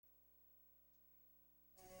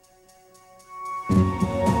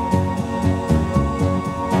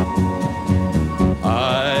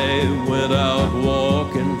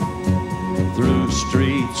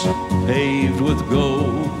with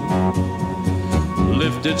gold.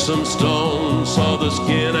 Lifted some stones, saw the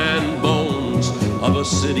skin and bones of a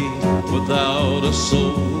city without a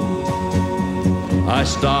soul. I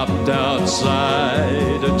stopped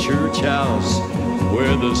outside a church house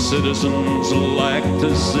where the citizens like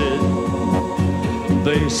to sit.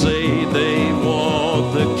 They say they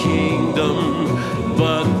want the kingdom,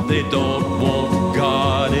 but they don't want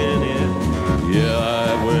God in it. Yeah,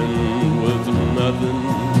 I went with nothing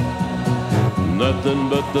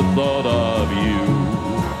but the thought of you.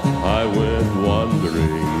 I went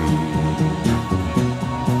wandering.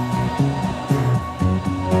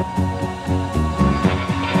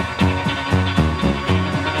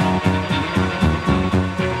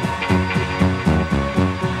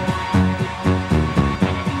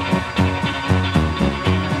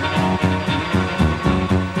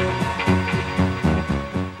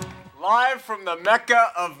 Live from the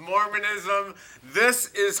Mecca of Mormonism,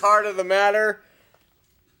 this is Heart of the Matter.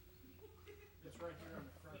 It's right here on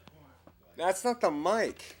the front corner. That's not the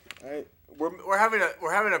mic. We're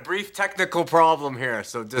having a brief technical problem here,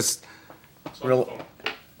 so just.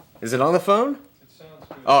 Is it on the phone? It sounds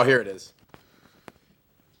good. Oh, here it is.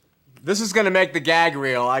 This is going to make the gag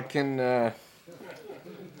reel. I can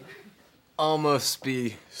almost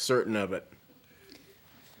be certain of it.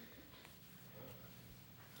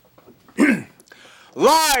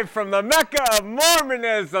 Live from the Mecca of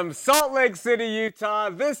Mormonism, Salt Lake City, Utah.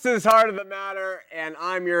 This is Heart of the Matter, and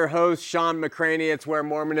I'm your host, Sean McCraney. It's where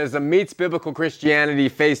Mormonism meets biblical Christianity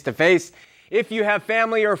face to face. If you have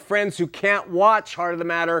family or friends who can't watch Heart of the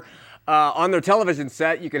Matter on their television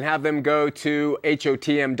set, you can have them go to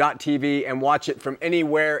hotm.tv and watch it from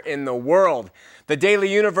anywhere in the world. The Daily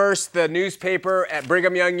Universe, the newspaper at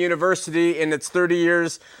Brigham Young University, in its 30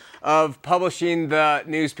 years of publishing the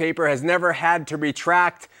newspaper, has never had to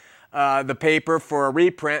retract the paper for a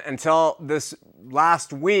reprint until this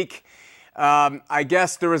last week. I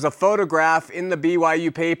guess there was a photograph in the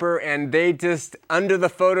BYU paper, and they just, under the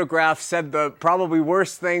photograph, said the probably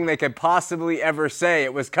worst thing they could possibly ever say.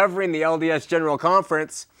 It was covering the LDS General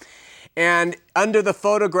Conference, and under the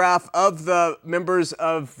photograph of the members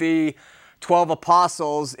of the 12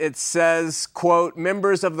 apostles, it says, quote,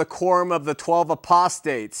 members of the quorum of the 12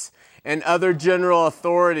 apostates and other general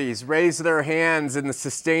authorities raised their hands in the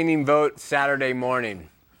sustaining vote Saturday morning.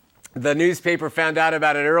 The newspaper found out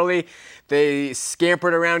about it early. They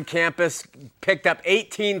scampered around campus, picked up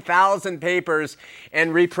 18,000 papers,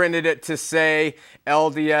 and reprinted it to say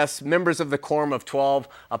LDS, members of the quorum of 12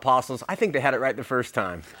 apostles. I think they had it right the first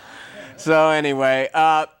time. So anyway,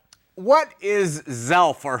 what is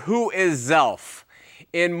Zelph, or who is Zelph?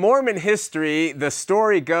 In Mormon history, the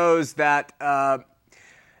story goes that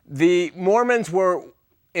the Mormons were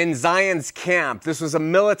in Zion's camp. This was a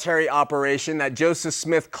military operation that Joseph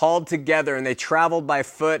Smith called together, and they traveled by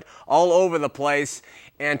foot all over the place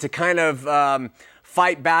and to kind of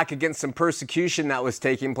fight back against some persecution that was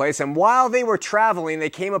taking place. And while they were traveling, they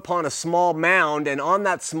came upon a small mound, and on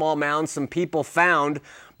that small mound, some people found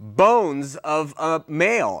bones of a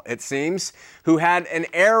male, it seems, who had an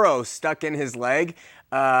arrow stuck in his leg,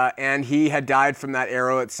 and he had died from that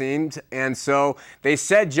arrow, it seemed. And so they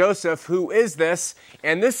said, Joseph, who is this?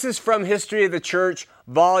 And this is from History of the Church,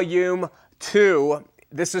 Volume 2.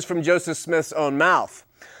 This is from Joseph Smith's own mouth.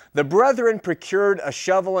 The brethren procured a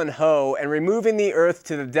shovel and hoe, and removing the earth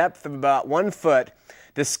to the depth of about 1 foot,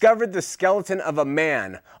 discovered the skeleton of a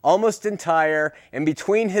man, almost entire, and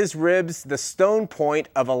between his ribs the stone point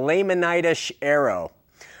of a Lamanitish arrow,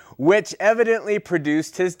 which evidently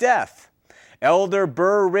produced his death. Elder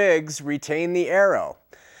Burr Riggs retained the arrow.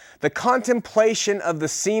 The contemplation of the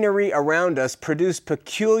scenery around us produced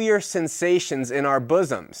peculiar sensations in our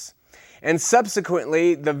bosoms. And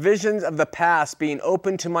subsequently, the visions of the past being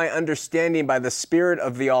opened to my understanding by the Spirit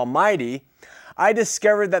of the Almighty, I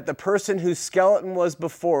discovered that the person whose skeleton was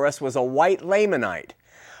before us was a white Lamanite,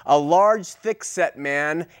 a large, thick-set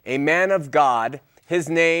man, a man of God. His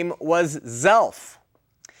name was Zelph.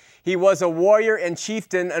 He was a warrior and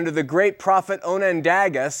chieftain under the great prophet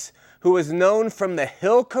Onondagas, who was known from the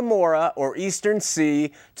hill Cumorah, or Eastern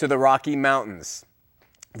Sea, to the Rocky Mountains.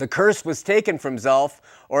 The curse was taken from Zelph,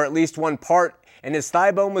 or at least one part, and his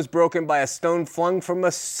thigh bone was broken by a stone flung from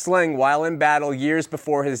a sling while in battle years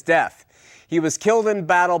before his death. He was killed in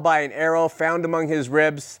battle by an arrow found among his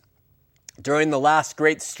ribs during the last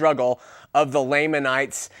great struggle of the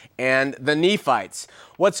Lamanites and the Nephites.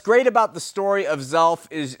 What's great about the story of Zelph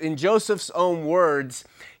is, in Joseph's own words,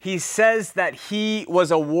 he says that he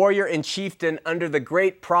was a warrior and chieftain under the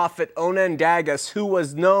great prophet Onondagas, who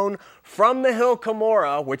was known from the hill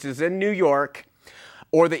Cumorah, which is in New York,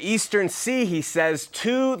 or the Eastern Sea, he says,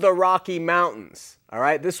 to the Rocky Mountains. All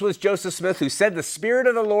right, this was Joseph Smith who said the Spirit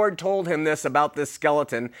of the Lord told him this about this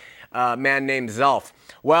skeleton man named Zelph.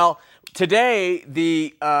 Well, today,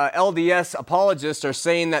 the LDS apologists are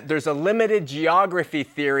saying that there's a limited geography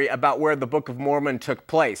theory about where the Book of Mormon took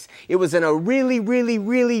place. It was in a really, really,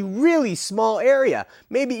 really, really small area,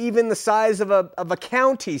 maybe even the size of a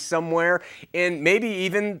county somewhere in maybe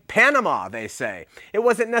even Panama, they say. It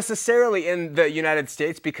wasn't necessarily in the United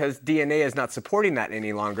States because DNA is not supporting that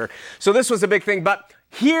any longer. So this was a big thing. But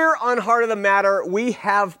here on Heart of the Matter, we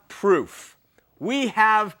have proof. We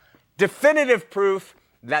have definitive proof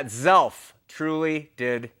that Zelph truly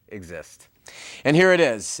did exist. And here it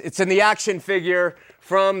is. It's in the action figure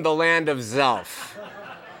from the land of Zelph.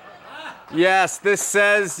 Yes, this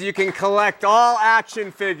says you can collect all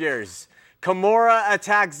action figures. Kimura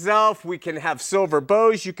attacks Zelph. We can have silver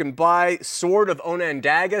bows. You can buy Sword of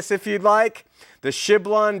Onondagas if you'd like. The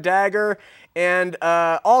Shiblon dagger. And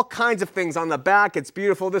all kinds of things on the back. It's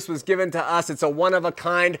beautiful. This was given to us. It's a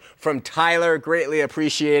one-of-a-kind from Tyler. Greatly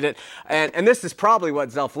appreciate it. And this is probably what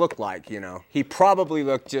Zelph looked like, you know. He probably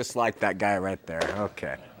looked just like that guy right there.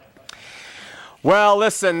 Okay. Well,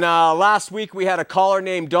 listen, last week we had a caller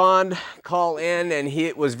named Don call in, and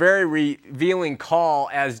it was very revealing call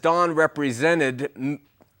as Don represented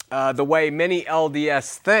the way many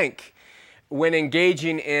LDS think when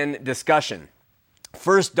engaging in discussion.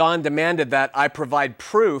 First, Don demanded that I provide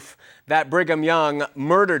proof that Brigham Young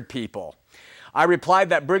murdered people. I replied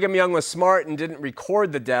that Brigham Young was smart and didn't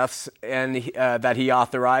record the deaths that he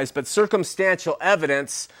authorized, but circumstantial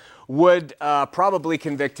evidence would probably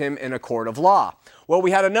convict him in a court of law. Well,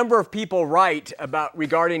 we had a number of people write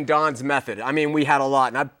regarding Don's method. I mean, we had a lot,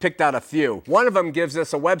 and I picked out a few. One of them gives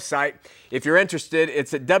us a website. If you're interested,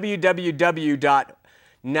 it's at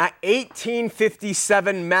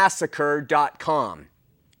www.1857massacre.com.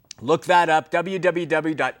 Look that up,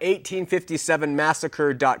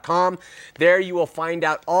 www.1857massacre.com. There you will find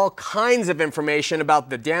out all kinds of information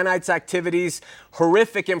about the Danites' activities,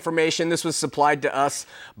 horrific information. This was supplied to us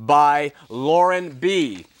by Lauren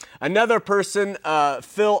B. Another person,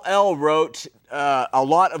 Phil L., wrote a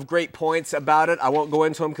lot of great points about it. I won't go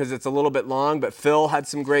into them because it's a little bit long, but Phil had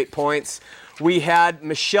some great points. We had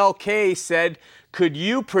Michelle K. said, could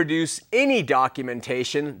you produce any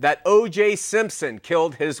documentation that O.J. Simpson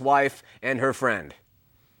killed his wife and her friend?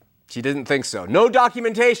 She didn't think so. No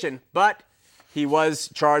documentation, but he was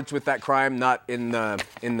charged with that crime, not in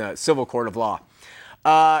the civil court of law.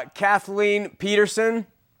 Kathleen Peterson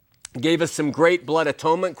gave us some great blood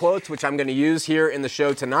atonement quotes, which I'm going to use here in the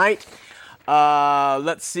show tonight.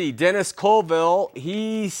 Let's see. Dennis Colville,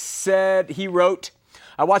 he wrote,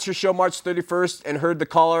 I watched your show March 31st and heard the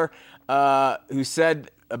caller who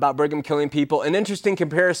said about Brigham killing people. An interesting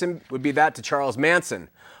comparison would be that to Charles Manson.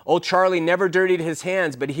 Old Charlie never dirtied his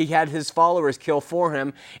hands, but he had his followers kill for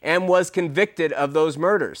him and was convicted of those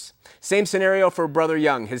murders. Same scenario for Brother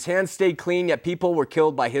Young. His hands stayed clean, yet people were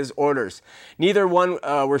killed by his orders. Neither one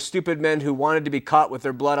were stupid men who wanted to be caught with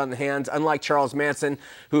their blood on the hands. Unlike Charles Manson,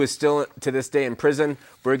 who is still to this day in prison,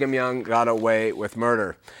 Brigham Young got away with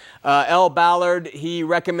murder. L. Ballard, he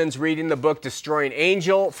recommends reading the book Destroying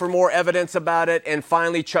Angel for more evidence about it. And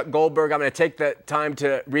finally, Chuck Goldberg, I'm going to take the time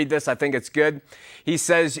to read this. I think it's good. He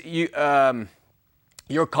says, you told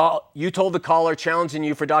the caller challenging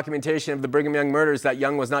you for documentation of the Brigham Young murders that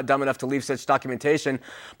Young was not dumb enough to leave such documentation,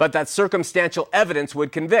 but that circumstantial evidence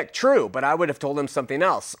would convict. True, but I would have told him something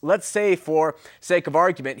else. Let's say, for sake of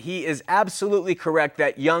argument, he is absolutely correct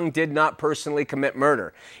that Young did not personally commit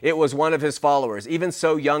murder. It was one of his followers. Even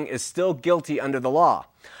so, Young is still guilty under the law.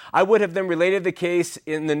 I would have then related the case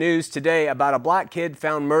in the news today about a black kid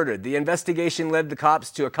found murdered. The investigation led the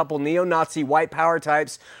cops to a couple neo-Nazi white power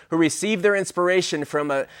types who received their inspiration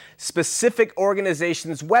from a specific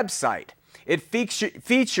organization's website. It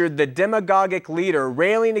featured the demagogic leader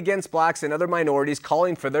railing against blacks and other minorities,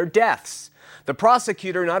 calling for their deaths. The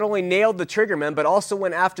prosecutor not only nailed the triggerman, but also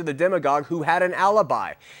went after the demagogue who had an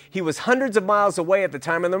alibi. He was hundreds of miles away at the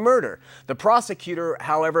time of the murder. The prosecutor,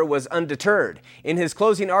 however, was undeterred. In his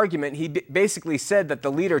closing argument, he basically said that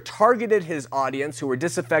the leader targeted his audience, who were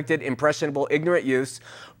disaffected, impressionable, ignorant youths,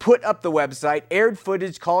 put up the website, aired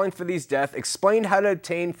footage calling for these deaths, explained how to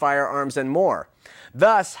obtain firearms, and more.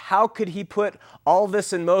 Thus, how could he put all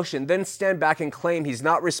this in motion, then stand back and claim he's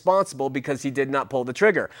not responsible because he did not pull the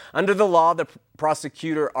trigger? Under the law, the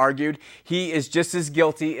prosecutor argued, he is just as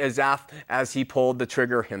guilty as he pulled the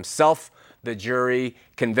trigger himself. The jury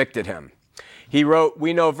convicted him. He wrote,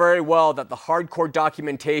 "We know very well that the hardcore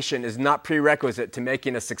documentation is not prerequisite to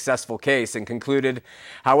making a successful case," and concluded,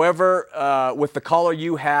 "However, with the caller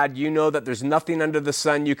you had, you know that there's nothing under the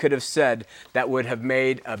sun you could have said that would have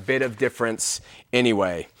made a bit of difference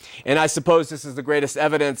anyway." And I suppose this is the greatest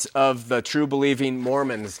evidence of the true believing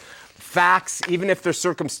Mormons. Facts, even if they're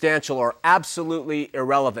circumstantial, are absolutely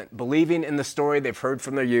irrelevant. Believing in the story they've heard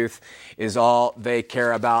from their youth is all they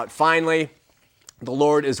care about. Finally, the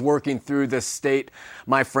Lord is working through this state,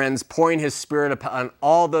 my friends, pouring His Spirit upon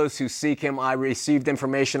all those who seek Him. I received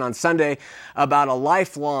information on Sunday about a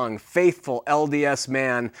lifelong, faithful LDS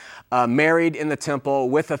man, married in the temple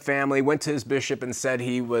with a family, went to his bishop and said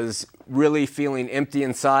he was really feeling empty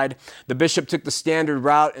inside. The bishop took the standard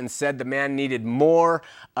route and said the man needed more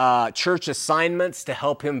church assignments to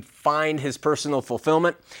help him find his personal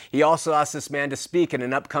fulfillment. He also asked this man to speak at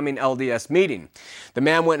an upcoming LDS meeting. The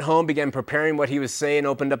man went home, began preparing what he was saying,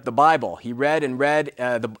 opened up the Bible. He read and read.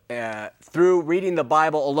 Through reading the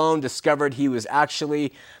Bible alone, discovered he was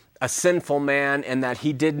actually a sinful man and that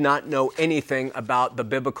he did not know anything about the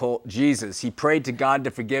biblical Jesus. He prayed to God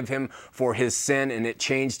to forgive him for his sin, and it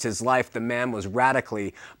changed his life. The man was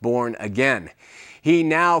radically born again. He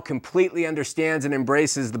now completely understands and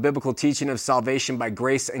embraces the biblical teaching of salvation by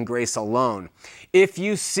grace and grace alone. If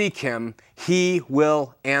you seek Him, He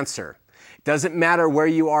will answer. Doesn't matter where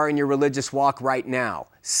you are in your religious walk right now.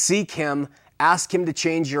 Seek Him, ask Him to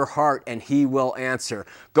change your heart, and He will answer.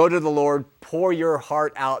 Go to the Lord, pour your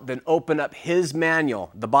heart out, then open up His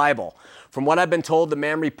manual, the Bible. From what I've been told, the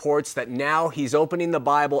man reports that now he's opening the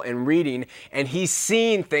Bible and reading, and he's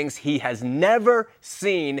seeing things he has never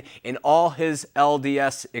seen in all his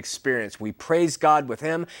LDS experience. We praise God with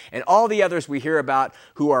him and all the others we hear about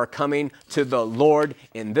who are coming to the Lord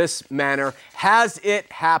in this manner. Has it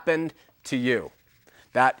happened to you?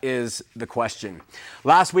 That is the question.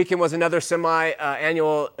 Last weekend was another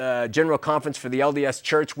semi-annual general conference for the LDS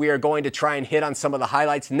Church. We are going to try and hit on some of the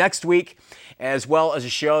highlights next week, as well as a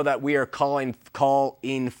show that we are calling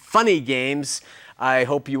Funny Games. I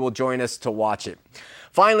hope you will join us to watch it.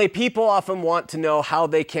 Finally, people often want to know how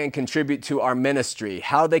they can contribute to our ministry,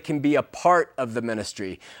 how they can be a part of the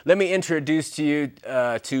ministry. Let me introduce to you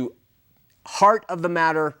to Heart of the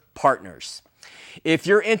Matter Partners. If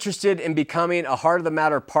you're interested in becoming a Heart of the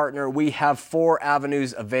Matter partner, we have 4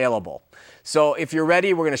 avenues available. So if you're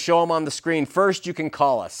ready, we're going to show them on the screen. First, you can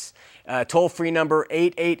call us. Toll-free number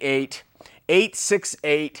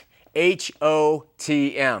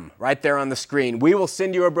 888-868-HOTM, right there on the screen. We will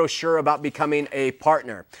send you a brochure about becoming a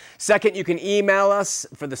partner. Second, you can email us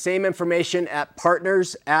for the same information at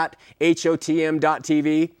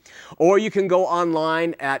partners@hotm.tv, or you can go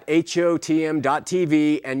online at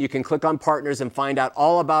hotm.tv and you can click on partners and find out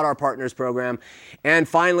all about our partners program. And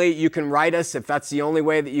finally, you can write us if that's the only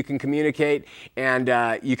way that you can communicate, and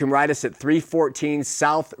you can write us at 314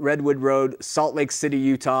 South Redwood Road, Salt Lake City,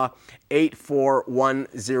 Utah,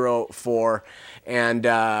 84104. And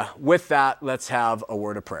with that, let's have a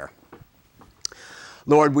word of prayer.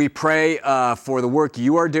 Lord, we pray for the work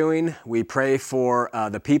you are doing. We pray for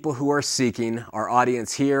the people who are seeking, our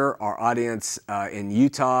audience here, our audience in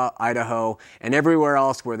Utah, Idaho, and everywhere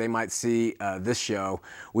else where they might see this show.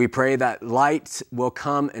 We pray that light will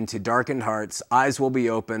come into darkened hearts, eyes will be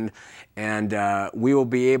opened, and we will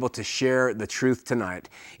be able to share the truth tonight.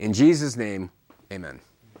 In Jesus' name, amen.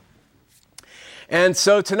 And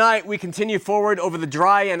so tonight we continue forward over the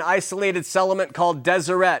dry and isolated settlement called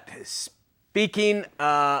Deseret, speaking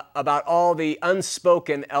about all the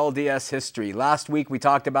unspoken LDS history. Last week we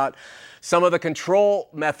talked about some of the control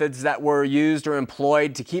methods that were used or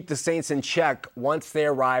employed to keep the saints in check once they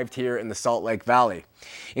arrived here in the Salt Lake Valley.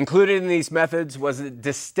 Included in these methods was a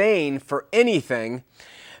disdain for anything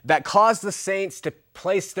that caused the saints to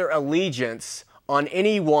place their allegiance on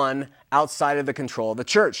anyone outside of the control of the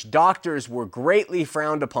church. Doctors were greatly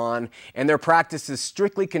frowned upon, and their practices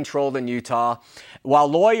strictly controlled in Utah, while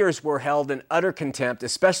lawyers were held in utter contempt,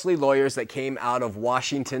 especially lawyers that came out of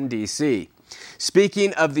Washington, D.C.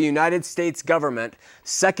 Speaking of the United States government,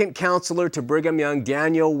 second counselor to Brigham Young,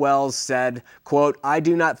 Daniel Wells, said, quote, "I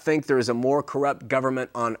do not think there is a more corrupt government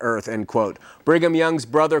on earth," end quote. Brigham Young's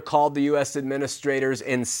brother called the U.S. administrators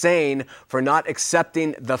insane for not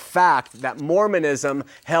accepting the fact that Mormonism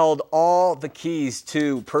held all the keys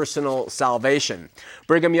to personal salvation.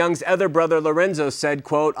 Brigham Young's other brother, Lorenzo, said,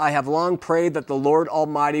 quote, "I have long prayed that the Lord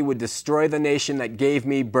Almighty would destroy the nation that gave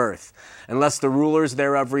me birth, unless the rulers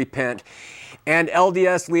thereof repent." And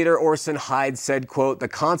LDS leader Orson Hyde said, quote, "The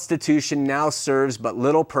Constitution now serves but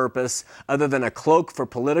little purpose other than a cloak for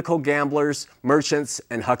political gamblers, merchants,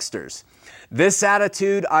 and hucksters." This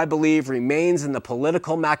attitude, I believe, remains in the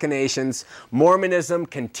political machinations Mormonism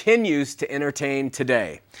continues to entertain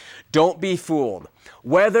today. Don't be fooled.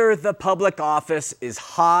 Whether the public office is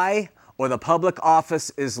high or the public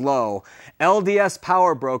office is low, LDS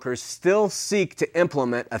power brokers still seek to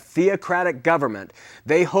implement a theocratic government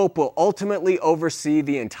they hope will ultimately oversee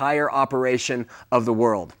the entire operation of the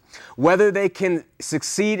world. Whether they can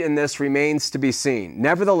succeed in this remains to be seen.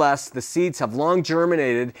 Nevertheless, the seeds have long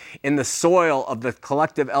germinated in the soil of the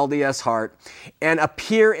collective LDS heart and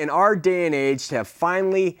appear in our day and age to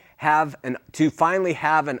finally have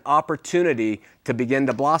an opportunity to begin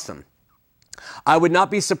to blossom. I would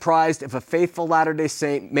not be surprised if a faithful Latter-day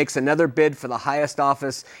Saint makes another bid for the highest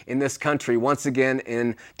office in this country once again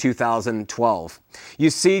in 2012.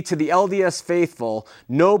 You see, to the LDS faithful,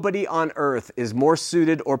 nobody on earth is more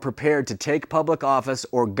suited or prepared to take public office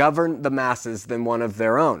or govern the masses than one of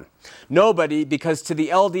their own. Nobody, because to the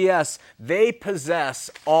LDS, they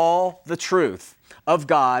possess all the truth of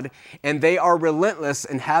God, and they are relentless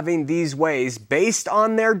in having these ways, based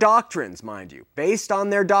on their doctrines, mind you, based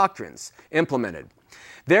on their doctrines, implemented.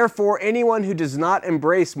 Therefore, anyone who does not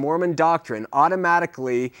embrace Mormon doctrine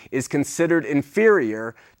automatically is considered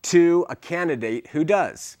inferior to a candidate who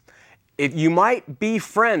does. If you might be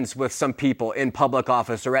friends with some people in public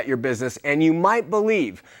office or at your business, and you might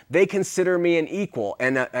believe they consider me an equal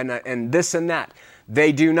and this and that.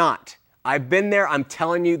 They do not. I've been there. I'm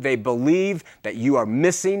telling you, they believe that you are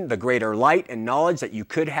missing the greater light and knowledge that you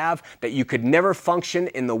could have, that you could never function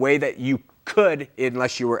in the way that you could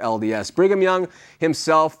unless you were LDS. Brigham Young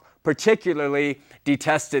himself particularly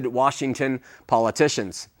detested Washington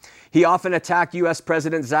politicians. He often attacked U.S.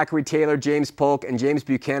 President Zachary Taylor, James Polk, and James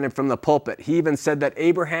Buchanan from the pulpit. He even said that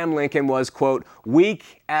Abraham Lincoln was, quote,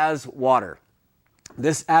 weak as water.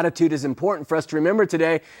 This attitude is important for us to remember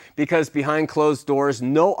today because behind closed doors,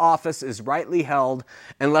 no office is rightly held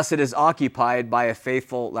unless it is occupied by a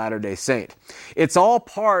faithful Latter-day Saint. It's all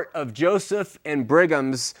part of Joseph and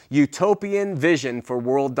Brigham's utopian vision for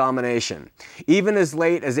world domination. Even as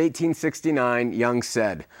late as 1869, Young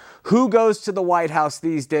said, "Who goes to the White House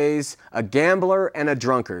these days? A gambler and a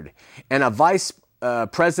drunkard. And a vice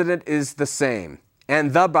president is the same.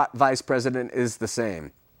 And the vice president is the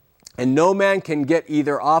same. And no man can get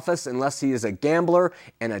either office unless he is a gambler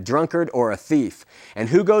and a drunkard or a thief. And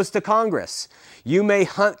who goes to Congress? You may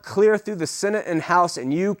hunt clear through the Senate and House,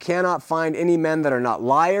 and you cannot find any men that are not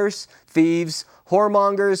liars, thieves,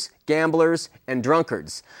 whoremongers, gamblers, and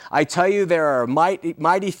drunkards. I tell you, there are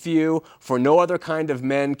mighty few, for no other kind of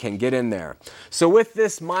men can get in there." So with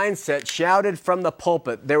this mindset shouted from the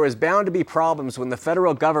pulpit, there was bound to be problems when the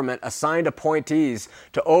federal government assigned appointees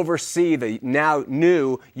to oversee the now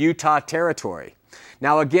new Utah territory.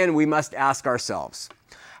 Now again, we must ask ourselves,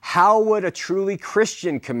 how would a truly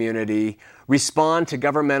Christian community respond to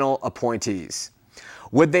governmental appointees?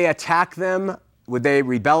 Would they attack them? Would they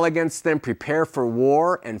rebel against them, prepare for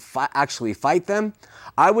war, and actually fight them?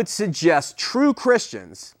 I would suggest true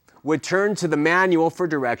Christians would turn to the manual for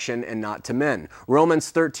direction and not to men. Romans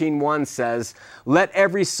 13:1 says, "Let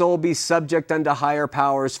every soul be subject unto higher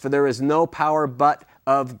powers, for there is no power but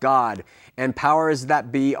of God, and powers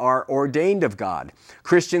that be are ordained of God."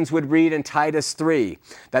 Christians would read in Titus 3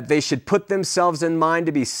 that they should put themselves in mind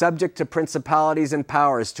to be subject to principalities and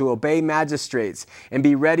powers, to obey magistrates, and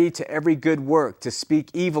be ready to every good work, to speak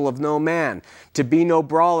evil of no man, to be no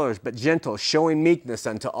brawlers, but gentle, showing meekness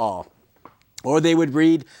unto all. Or they would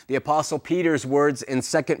read the Apostle Peter's words in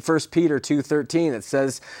 1 Peter 2:13 that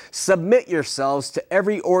says, "Submit yourselves to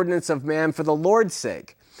every ordinance of man for the Lord's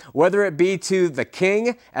sake, whether it be to the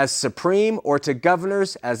king as supreme, or to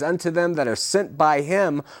governors as unto them that are sent by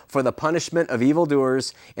him for the punishment of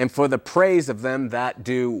evildoers and for the praise of them that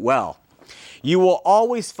do well." You will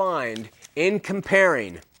always find, in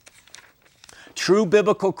comparing true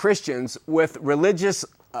biblical Christians with religions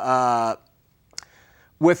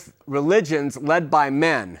led by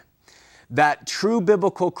men, that true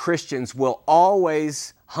biblical Christians will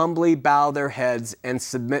always humbly bow their heads and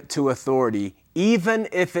submit to authority, even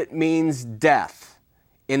if it means death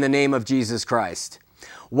in the name of Jesus Christ.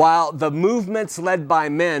 While the movements led by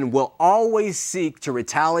men will always seek to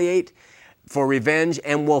retaliate for revenge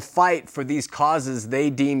and will fight for these causes they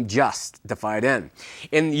deem just to fight in.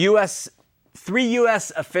 Three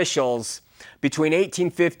U.S. officials between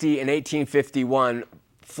 1850 and 1851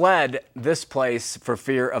 fled this place for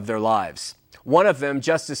fear of their lives. One of them,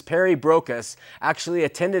 Justice Perry Brocas, actually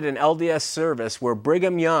attended an LDS service where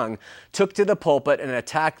Brigham Young took to the pulpit and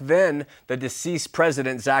attacked then the deceased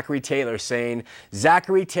president, Zachary Taylor, saying,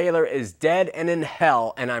 "Zachary Taylor is dead and in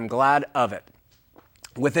hell, and I'm glad of it."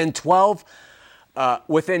 Within 12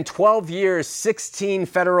 Within 12 years, 16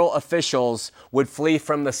 federal officials would flee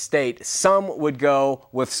from the state. Some would go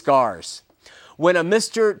with scars. When a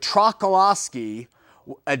Mr. Trokalowski,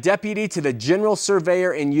 a deputy to the general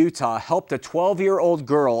surveyor in Utah, helped a 12-year-old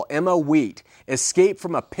girl, Emma Wheat, escape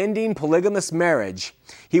from a pending polygamous marriage,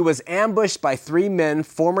 he was ambushed by 3 men,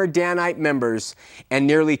 former Danite members, and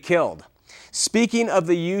nearly killed. Speaking of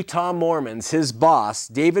the Utah Mormons, his boss,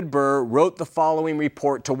 David Burr, wrote the following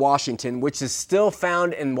report to Washington, which is still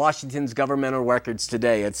found in Washington's governmental records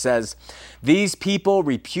today. It says, "These people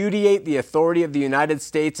repudiate the authority of the United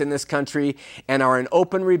States in this country and are in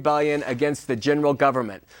open rebellion against the general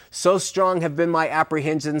government. So strong have been my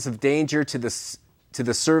apprehensions of danger to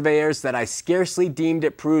the surveyors that I scarcely deemed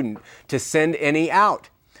it prudent to send any out.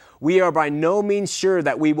 We are by no means sure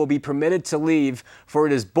that we will be permitted to leave, for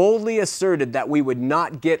it is boldly asserted that we would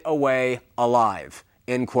not get away alive."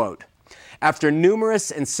 End quote. After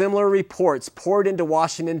numerous and similar reports poured into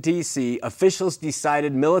Washington, D.C., officials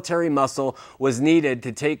decided military muscle was needed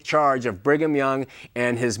to take charge of Brigham Young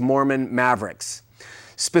and his Mormon mavericks.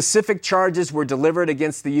 Specific charges were delivered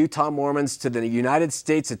against the Utah Mormons to the United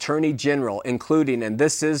States Attorney General, including, and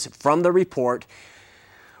this is from the report,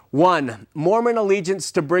 1. Mormon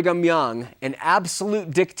allegiance to Brigham Young, an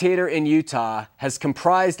absolute dictator in Utah, has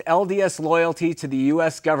compromised LDS loyalty to the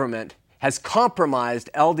U.S. government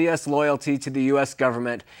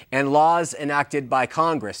and laws enacted by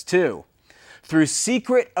Congress. 2. Through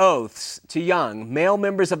secret oaths to Young, male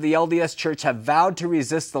members of the LDS Church have vowed to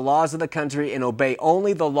resist the laws of the country and obey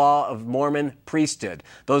only the law of Mormon priesthood.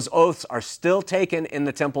 Those oaths are still taken in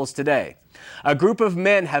the temples today. A group of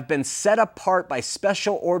men have been set apart by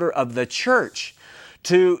special order of the church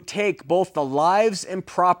to take both the lives and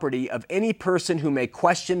property of any person who may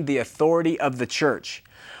question the authority of the church.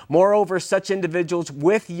 Moreover, such individuals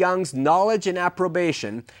with Young's knowledge and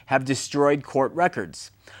approbation have destroyed court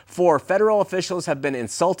records. 4. Federal officials have been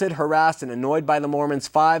insulted, harassed, and annoyed by the Mormons.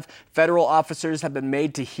 5. Federal officers have been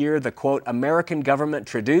made to hear the, quote, American government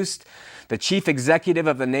traduced. The chief executive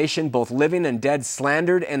of the nation, both living and dead,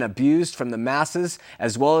 slandered and abused from the masses,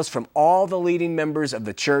 as well as from all the leading members of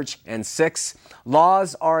the church. And 6.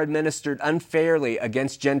 Laws are administered unfairly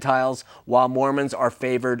against Gentiles, while Mormons are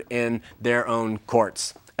favored in their own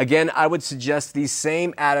courts. Again, I would suggest these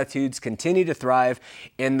same attitudes continue to thrive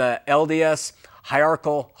in the LDS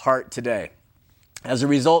hierarchical heart today. As a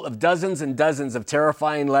result of dozens and dozens of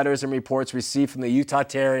terrifying letters and reports received from the Utah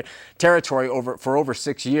Territory for over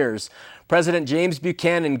 6 years, President James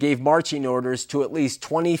Buchanan gave marching orders to at least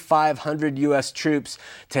 2,500 U.S. troops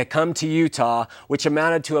to come to Utah, which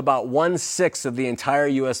amounted to about 1/6 of the entire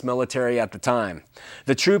U.S. military at the time.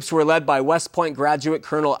 The troops were led by West Point graduate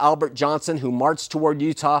Colonel Albert Johnson, who marched toward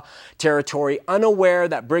Utah Territory, unaware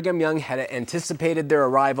that Brigham Young had anticipated their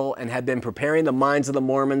arrival and had been preparing the minds of the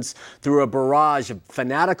Mormons through a barrage of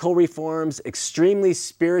fanatical reforms, extremely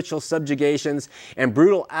spiritual subjugations, and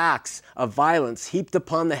brutal acts of violence heaped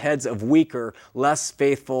upon the heads of weaker, less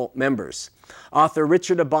faithful members. Author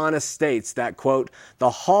Richard Abanis states that, quote,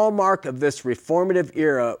 "The hallmark of this reformative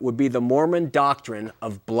era would be the Mormon doctrine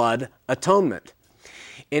of blood atonement."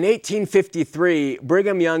 In 1853,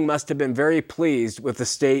 Brigham Young must have been very pleased with the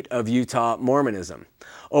state of Utah Mormonism.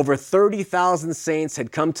 Over 30,000 saints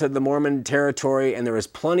had come to the Mormon territory, and there was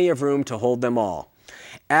plenty of room to hold them all.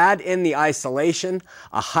 Add in the isolation,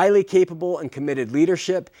 a highly capable and committed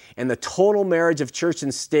leadership, and the total marriage of church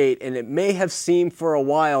and state, and it may have seemed for a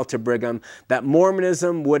while to Brigham that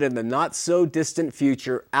Mormonism would in the not-so-distant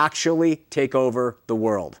future actually take over the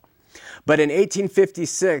world. But in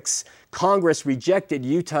 1856, Congress rejected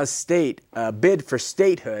Utah's bid for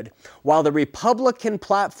statehood, while the Republican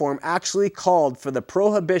platform actually called for the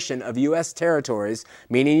prohibition of U.S. territories,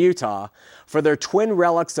 meaning Utah, for their twin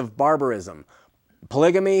relics of barbarism,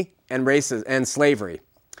 polygamy and slavery.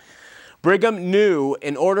 Brigham knew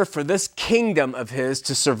in order for this kingdom of his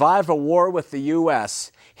to survive a war with the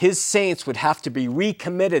U.S., his saints would have to be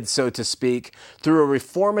recommitted, so to speak, through a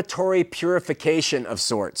reformatory purification of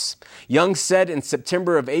sorts. Young said in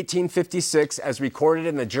September of 1856, as recorded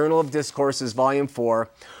in the Journal of Discourses, Volume 4,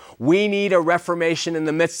 "We need a reformation in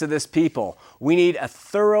the midst of this people. We need a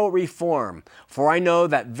thorough reform, for I know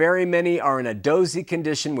that very many are in a dozy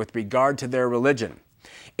condition with regard to their religion."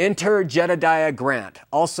 Enter Jedediah Grant,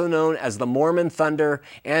 also known as the Mormon Thunder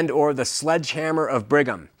and or the Sledgehammer of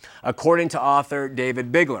Brigham, according to author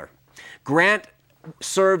David Bigler. Grant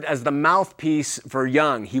served as the mouthpiece for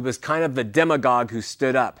Young. He was kind of the demagogue who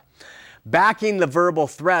stood up. Backing the verbal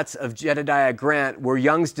threats of Jedediah Grant were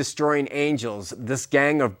Young's Destroying Angels, this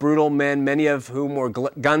gang of brutal men, many of whom were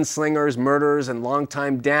gunslingers, murderers, and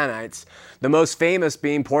longtime Danites, the most famous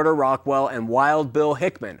being Porter Rockwell and Wild Bill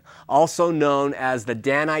Hickman, also known as the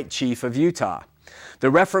Danite Chief of Utah.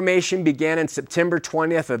 The Reformation began in September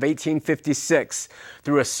 20th of 1856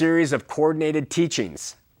 through a series of coordinated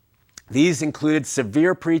teachings. These included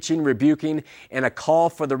severe preaching, rebuking, and a call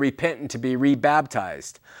for the repentant to be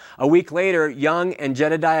rebaptized. A week later, Young and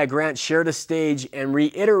Jedediah Grant shared a stage and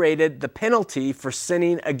reiterated the penalty for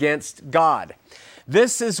sinning against God.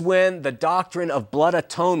 This is when the doctrine of blood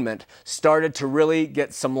atonement started to really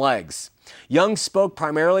get some legs. Young spoke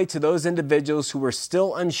primarily to those individuals who were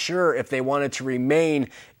still unsure if they wanted to remain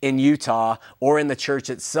in Utah or in the church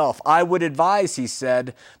itself. I would advise, he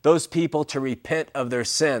said, those people to repent of their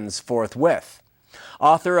sins forthwith.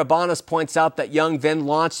 Author Abanus points out that Young then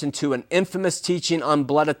launched into an infamous teaching on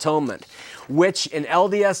blood atonement, which in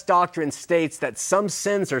LDS doctrine states that some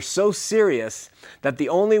sins are so serious that the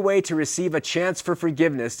only way to receive a chance for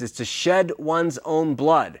forgiveness is to shed one's own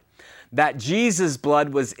blood, that Jesus' blood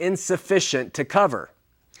was insufficient to cover.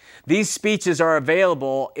 These speeches are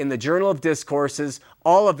available in the Journal of Discourses,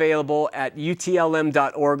 all available at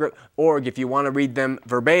utlm.org if you want to read them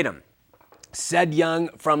verbatim. Said Young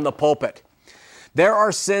from the pulpit, "There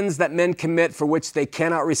are sins that men commit for which they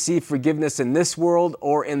cannot receive forgiveness in this world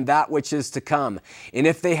or in that which is to come. And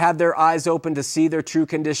if they had their eyes open to see their true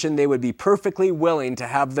condition, they would be perfectly willing to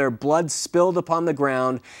have their blood spilled upon the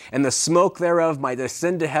ground, and the smoke thereof might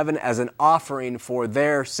ascend to heaven as an offering for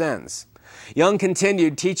their sins." Young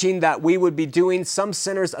continued, teaching that we would be doing some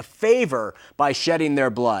sinners a favor by shedding their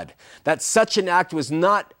blood, that such an act was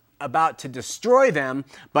not about to destroy them,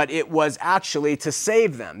 but it was actually to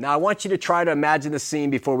save them. Now, I want you to try to imagine the scene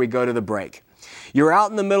before we go to the break. You're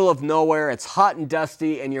out in the middle of nowhere, it's hot and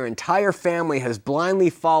dusty, and your entire family has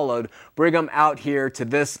blindly followed Brigham out here to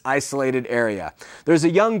this isolated area. There's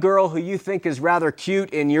a young girl who you think is rather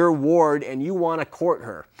cute in your ward, and you want to court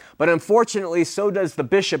her. But unfortunately, so does the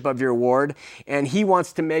bishop of your ward, and he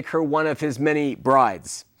wants to make her one of his many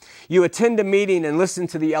brides. You attend a meeting and listen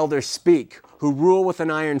to the elders speak, who rule with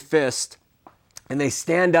an iron fist, and they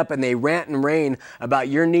stand up and they rant and rave about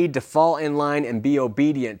your need to fall in line and be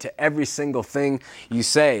obedient to every single thing you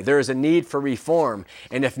say. There is a need for reform,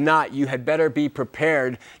 and if not, you had better be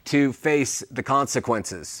prepared to face the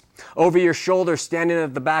consequences. Over your shoulder, standing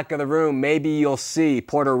at the back of the room, maybe you'll see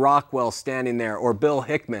Porter Rockwell standing there, or Bill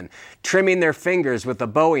Hickman, trimming their fingers with a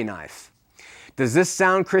Bowie knife. Does this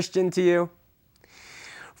sound Christian to you?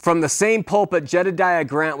 From the same pulpit, Jedediah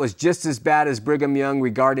Grant was just as bad as Brigham Young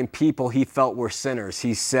regarding people he felt were sinners.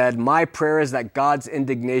 He said, "My prayer is that God's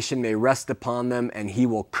indignation may rest upon them and he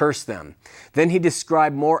will curse them." Then he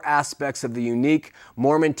described more aspects of the unique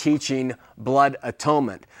Mormon teaching, blood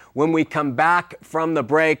atonement. When we come back from the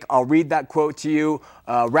break, I'll read that quote to you,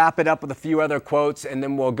 wrap it up with a few other quotes, and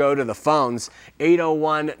then we'll go to the phones.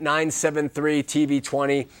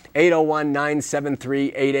 801-973-TV20,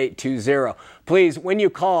 801-973-8820. Please, when you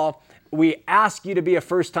call, we ask you to be a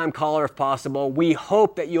first-time caller if possible. We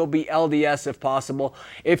hope that you'll be LDS if possible.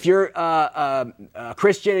 If you're a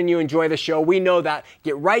Christian and you enjoy the show, we know that.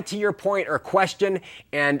 Get right to your point or question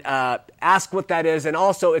and ask what that is. And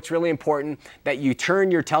also, it's really important that you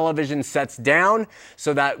turn your television sets down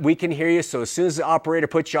so that we can hear you. So as soon as the operator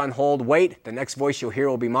puts you on hold, wait. The next voice you'll hear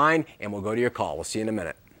will be mine, and we'll go to your call. We'll see you in a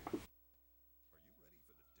minute.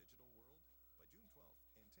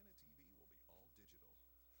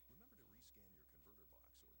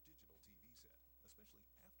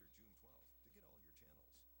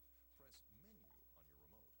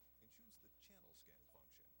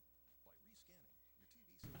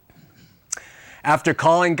 After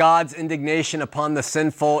calling God's indignation upon the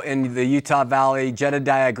sinful in the Utah Valley,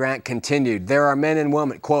 Jedediah Grant continued, "There are men and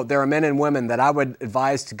women," quote, "there are men and women that I would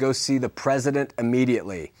advise to go see the president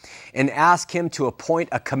immediately and ask him to appoint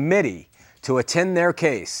a committee to attend their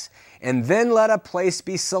case, and then let a place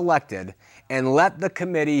be selected and let the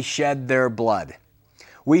committee shed their blood.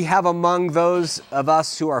 We have among those of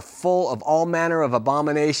us who are full of all manner of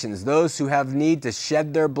abominations, those who have need to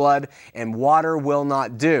shed their blood, and water will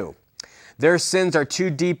not do. Their sins are too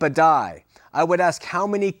deep a dye. I would ask, how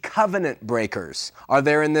many covenant breakers are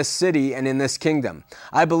there in this city and in this kingdom?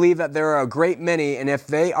 I believe that there are a great many, and if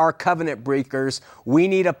they are covenant breakers, we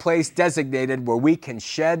need a place designated where we can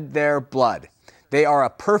shed their blood. They are a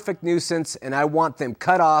perfect nuisance, and I want them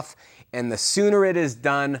cut off, and the sooner it is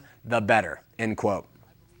done, the better," end quote.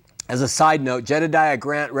 As a side note, Jedediah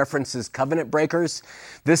Grant references covenant breakers.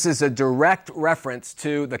 This is a direct reference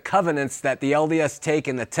to the covenants that the LDS take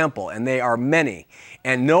in the temple, and they are many.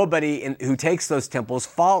 And nobody who takes those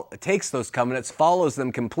takes those covenants, follows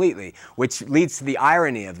them completely, which leads to the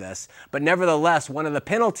irony of this. But nevertheless, one of the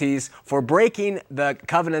penalties for breaking the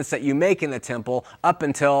covenants that you make in the temple up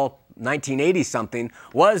until 1980 something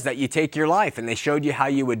was that you take your life, and they showed you how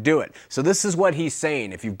you would do it. So this is what he's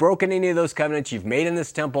saying. If you've broken any of those covenants you've made in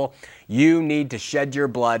this temple, you need to shed your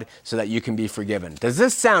blood so that you can be forgiven. Does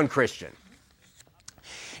this sound Christian?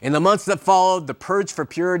 In the months that followed, the Purge for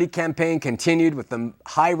Purity campaign continued, with the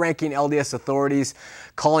high-ranking LDS authorities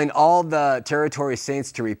calling all the territory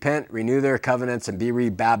saints to repent, renew their covenants, and be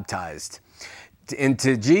rebaptized.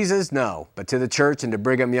 Into Jesus, no, but to the church and to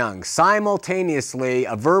Brigham Young. Simultaneously,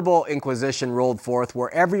 a verbal inquisition rolled forth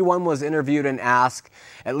where everyone was interviewed and asked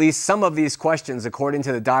at least some of these questions, according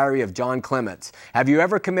to the diary of John Clements. Have you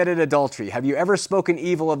ever committed adultery? Have you ever spoken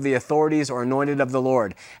evil of the authorities or anointed of the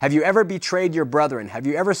Lord? Have you ever betrayed your brethren? Have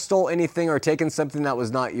you ever stole anything or taken something that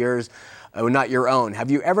was not yours? Not your own? Have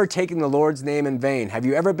you ever taken the Lord's name in vain? Have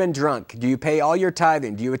you ever been drunk? Do you pay all your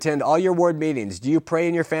tithing? Do you attend all your ward meetings? Do you pray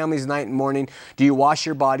in your families night and morning? Do you wash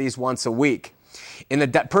your bodies once a week? In the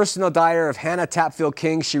personal diary of Hannah Tapfield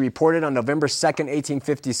King, she reported on November 2nd,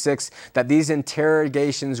 1856, that these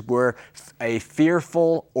interrogations were a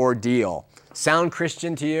fearful ordeal. Sound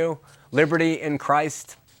Christian to you? Liberty in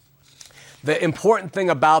Christ? The important thing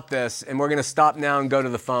about this, and we're going to stop now and go to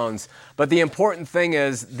the phones, but the important thing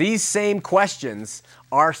is these same questions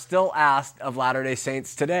are still asked of Latter-day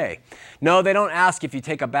Saints today. No, they don't ask if you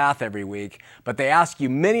take a bath every week, but they ask you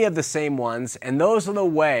many of the same ones, and those are the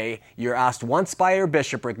way you're asked once by your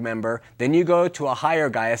bishopric member, then you go to a higher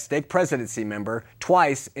guy, a stake presidency member,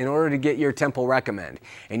 twice in order to get your temple recommend.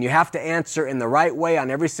 And you have to answer in the right way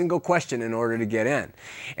on every single question in order to get in.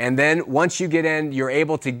 And then once you get in, you're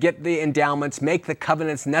able to get the endowments, make the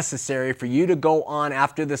covenants necessary for you to go on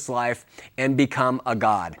after this life and become a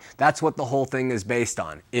god. That's what the whole thing is based on.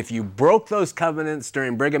 If you broke those covenants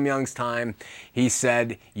during Brigham Young's time, he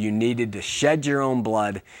said you needed to shed your own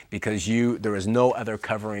blood because there was no other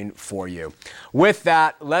covering for you. With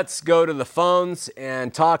that, let's go to the phones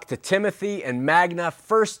and talk to Timothy and Magna,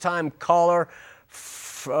 first-time caller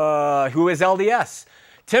who is LDS.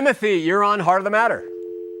 Timothy, you're on Heart of the Matter.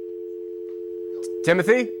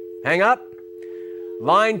 Timothy, hang up.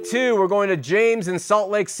 Line 2, we're going to James in Salt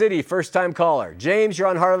Lake City, first-time caller. James, you're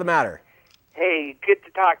on Heart of the Matter. Hey, good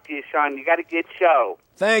to talk to you, Sean. You got a good show.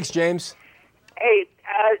 Thanks, James. Hey,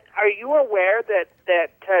 are you aware that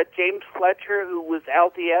James Fletcher, who was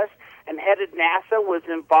LDS and headed NASA, was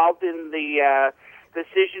involved in the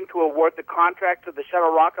decision to award the contract to the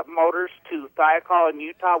shuttle rocket motors to Thiokol in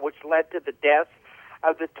Utah, which led to the deaths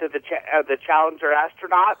of the Challenger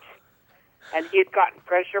astronauts? And he had gotten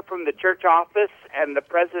pressure from the church office and the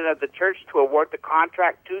president of the church to award the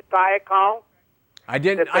contract to Thiokol.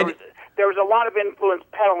 There was a lot of influence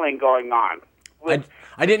peddling going on.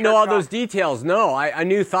 I didn't know all those details. No, I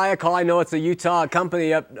knew Thiokol. I know it's a Utah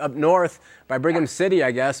company up north by Brigham City,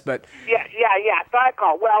 I guess. But yeah,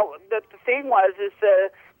 Thiokol. Well, the thing was a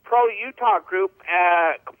pro-Utah group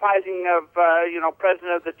comprising of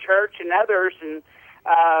president of the church and others, and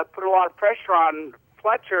put a lot of pressure on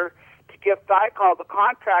Fletcher to give Thiokol the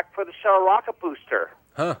contract for the shuttle rocket booster.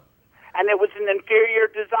 Huh. And it was an inferior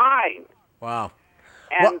design. Wow.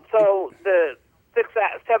 And so the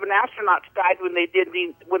 7 astronauts died when they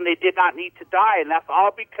did not need to die, and that's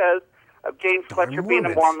all because of James Fletcher being a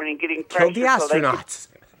Mormon and getting pressure. Killed the astronauts.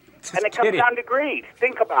 And it comes down to greed.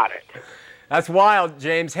 Think about it. That's wild,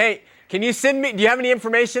 James. Hey, can you send me? Do you have any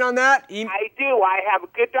information on that? I do. I have a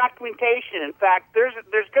good documentation. In fact, there's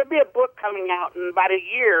going to be a book coming out in about a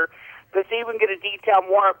year that's even going to detail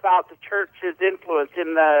more about the church's influence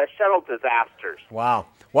in the shuttle disasters. Wow.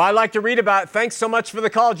 Well, I'd like to read about it. Thanks so much for the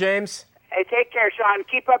call, James. Hey, take care, Sean.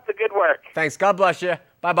 Keep up the good work. Thanks. God bless you.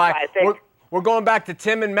 Bye-bye. Bye, we're going back to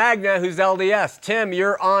Tim and Magna, who's LDS. Tim,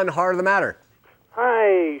 you're on Heart of the Matter.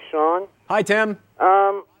 Hi, Sean. Hi, Tim.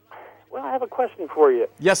 Well, I have a question for you.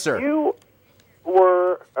 Yes, sir. You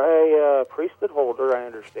were a priesthood holder, I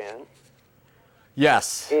understand.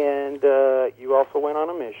 Yes. And you also went on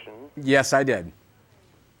a mission. Yes, I did.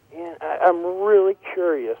 And I'm really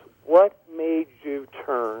curious, what made you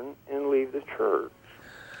turn and leave the church?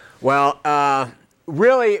 Well,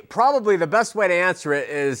 really, probably the best way to answer it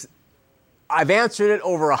is I've answered it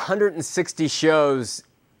over 160 shows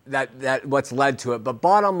that what's led to it. But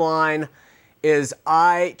bottom line is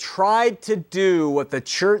I tried to do what the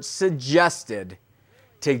church suggested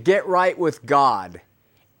to get right with God,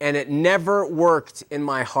 and it never worked in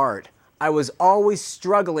my heart. I was always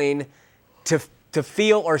struggling to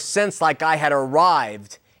feel or sense like I had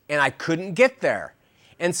arrived, and I couldn't get there.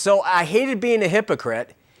 And so I hated being a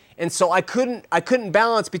hypocrite, and so I couldn't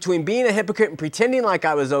balance between being a hypocrite and pretending like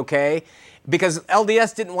I was okay, because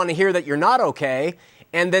LDS didn't want to hear that you're not okay,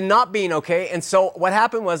 and then not being okay. And so what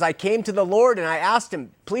happened was I came to the Lord and I asked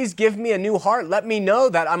him, please give me a new heart. Let me know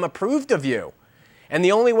that I'm approved of you. And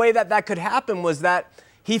the only way that that could happen was that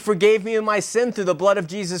he forgave me of my sin through the blood of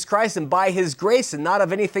Jesus Christ and by his grace, and not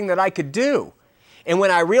of anything that I could do. And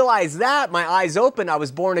when I realized that, my eyes opened, I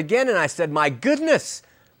was born again, and I said, my goodness,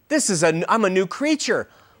 I'm a new creature.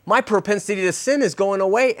 My propensity to sin is going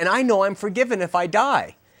away, and I know I'm forgiven if I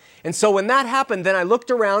die. And so when that happened, then I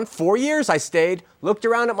looked around, 4 years I stayed, looked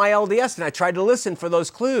around at my LDS, and I tried to listen for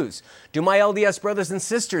those clues. Do my LDS brothers and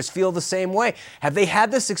sisters feel the same way? Have they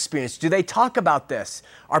had this experience? Do they talk about this?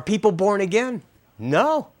 Are people born again?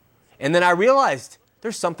 No. And then I realized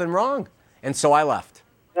there's something wrong. And so I left.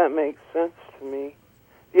 That makes sense to me.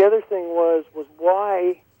 The other thing was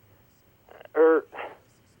why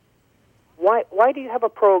do you have a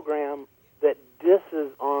program that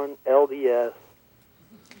disses on LDS?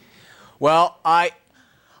 Well, I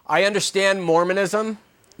understand Mormonism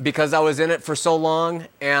because I was in it for so long,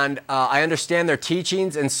 and I understand their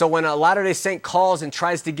teachings. And so when a Latter-day Saint calls and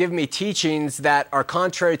tries to give me teachings that are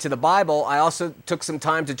contrary to the Bible, I also took some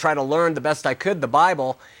time to try to learn the best I could the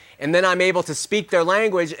Bible, and then I'm able to speak their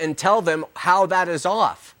language and tell them how that is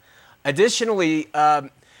off. Additionally,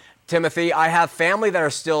 Timothy, I have family that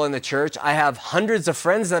are still in the church. I have hundreds of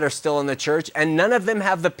friends that are still in the church, and none of them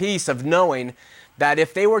have the peace of knowing that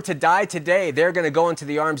if they were to die today, they're going to go into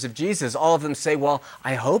the arms of Jesus. All of them say, well,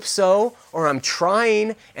 I hope so, or I'm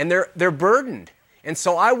trying, and they're burdened. And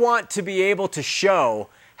so I want to be able to show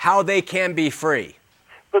how they can be free.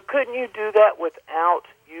 But couldn't you do that without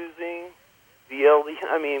using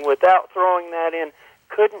the without throwing that in?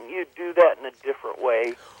 Couldn't you do that in a different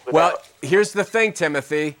way? Well, here's the thing,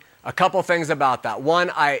 Timothy. A couple things about that.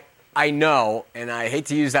 One, I know, and I hate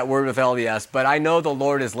to use that word with LDS, but I know the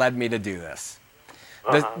Lord has led me to do this.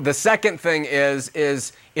 The second thing is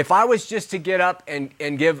if I was just to get up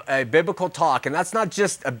and give a biblical talk, and that's not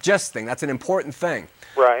just a thing, that's an important thing.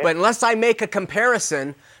 Right. But unless I make a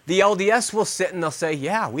comparison, the LDS will sit and they'll say,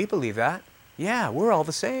 yeah, we believe that. Yeah, we're all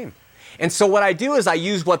the same. And so what I do is I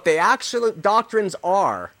use what the actual doctrines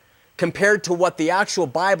are compared to what the actual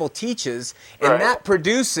Bible teaches, and that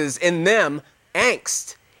produces in them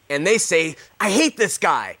angst. And they say, I hate this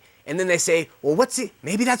guy. And then they say, well,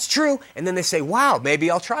 maybe that's true. And then they say, wow,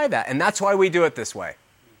 maybe I'll try that. And that's why we do it this way.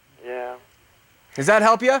 Yeah. Does that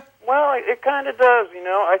help you? Well, it kind of does,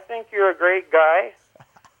 I think you're a great guy.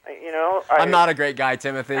 I'm not a great guy,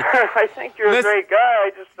 Timothy. I think you're a great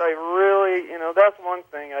guy. I really, that's one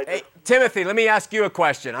thing. Hey, Timothy, let me ask you a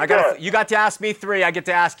question. You got to ask me 3. I get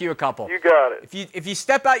to ask you a couple. You got it. If you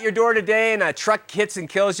step out your door today and a truck hits and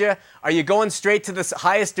kills you, are you going straight to the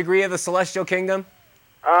highest degree of the celestial kingdom?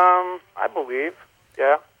 I believe,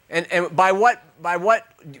 yeah. And by what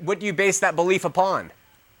do you base that belief upon?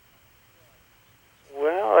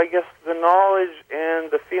 Well, I guess the knowledge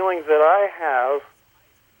and the feelings that I have,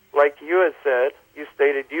 like you had said, you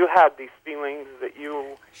stated you had these feelings that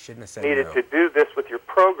you needed to do this with your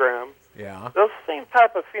program. Yeah. Those same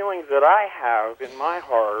type of feelings that I have in my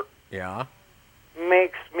heart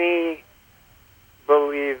makes me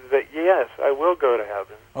believe that, yes, I will go to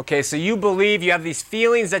heaven. Okay, so you believe you have these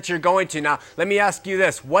feelings that you're going to. Now, let me ask you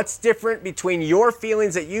this. What's different between your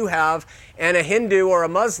feelings that you have and a Hindu or a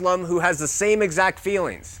Muslim who has the same exact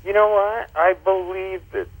feelings? You know what? I believe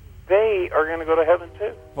that they are going to go to heaven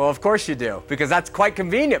too. Well, of course you do, because that's quite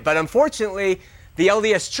convenient. But unfortunately, the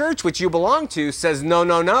LDS Church, which you belong to, says no,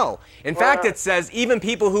 no, no. In fact, it says even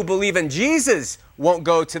people who believe in Jesus won't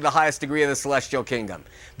go to the highest degree of the celestial kingdom.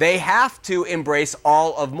 They have to embrace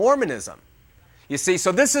all of Mormonism. You see,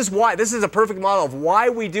 so this is a perfect model of why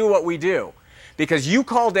we do what we do. Because you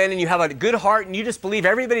called in and you have a good heart and you just believe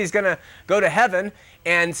everybody's going to go to heaven.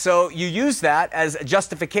 And so you use that as a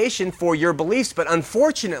justification for your beliefs. But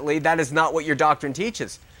unfortunately, that is not what your doctrine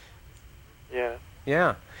teaches. Yeah.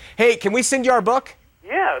 Yeah. Hey, can we send you our book?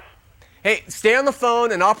 Yes. Hey, stay on the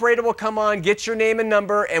phone. An operator will come on, get your name and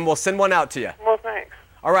number, and we'll send one out to you. Well, thanks.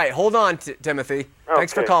 All right, hold on, Timothy. Okay.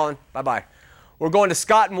 Thanks for calling. Bye-bye. We're going to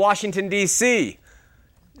Scott in Washington, D.C.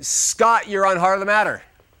 Scott, you're on Heart of the Matter.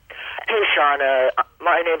 Hey, Sean.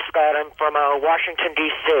 My name's Scott. I'm from Washington,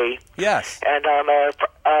 D.C. Yes. And I'm a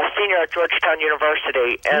senior at Georgetown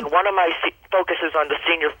University. And one of my focuses on the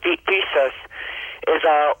senior thesis is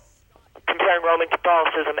comparing Roman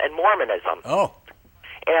Catholicism and Mormonism. Oh.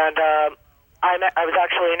 And I was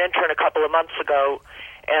actually an intern a couple of months ago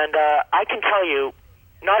And I can tell you,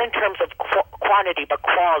 not in terms of quantity but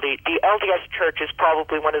quality, the LDS Church is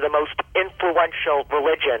probably one of the most influential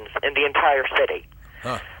religions in the entire city.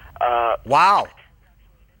 Huh. Wow.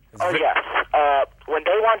 Oh, yes. When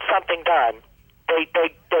they want something done, they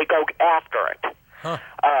go after it. Huh.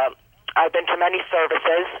 I've been to many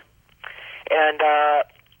services, and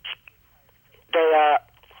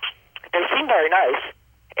they seem very nice.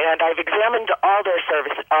 And I've examined all their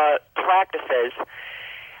service practices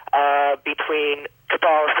between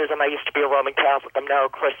Catholicism. I used to be a Roman Catholic. I'm now a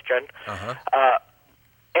Christian. Uh-huh.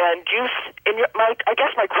 And I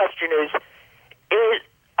guess my question is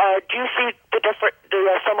do you see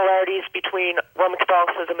the similarities between Roman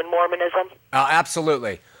Catholicism and Mormonism?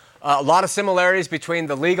 Absolutely. A lot of similarities between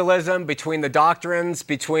the legalism, between the doctrines,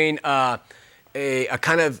 between a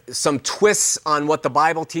kind of some twists on what the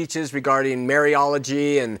Bible teaches regarding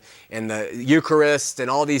Mariology and the Eucharist and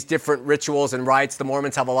all these different rituals and rites. The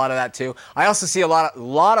Mormons have a lot of that too. I also see a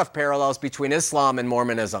lot of parallels between Islam and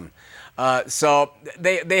Mormonism. So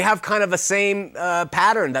they have kind of the same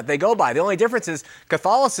pattern that they go by. The only difference is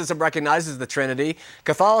Catholicism recognizes the Trinity.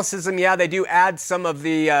 Catholicism, yeah, they do add some of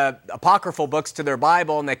the apocryphal books to their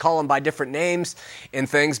Bible, and they call them by different names and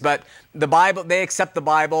things. But the Bible, they accept the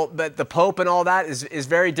Bible. But the Pope and all that is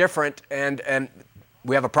very different. And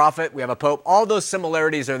we have a prophet, we have a Pope. All those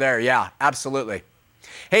similarities are there. Yeah, absolutely.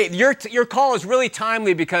 Hey, your call is really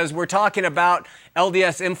timely because we're talking about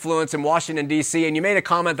LDS influence in Washington, D.C., and you made a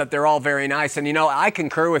comment that they're all very nice. And, I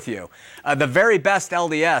concur with you. The very best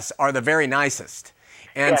LDS are the very nicest.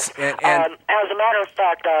 And, yes. And as a matter of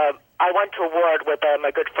fact, I went to a ward with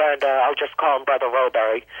my good friend, I'll just call him Brother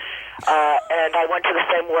Rowberry, and I went to the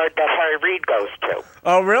same ward that Harry Reid goes to.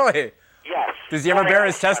 Oh, really? Yes. Does he ever bear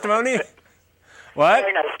his testimony? What?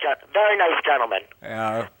 Very nice gentleman.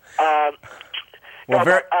 Yeah. Can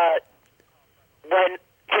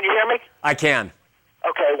you hear me? I can.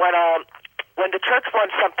 Okay, when the church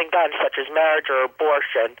wants something done, such as marriage or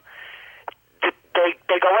abortion,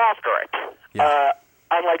 they go after it. Yeah.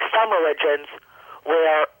 Unlike some religions,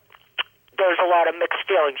 where there's a lot of mixed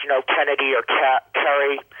feelings, Kennedy or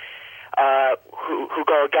Kerry, who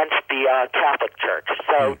go against the Catholic Church.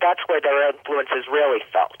 So that's where their influence is really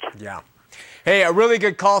felt. Yeah. Hey, a really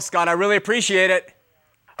good call, Scott. I really appreciate it.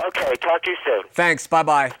 Okay, talk to you soon. Thanks.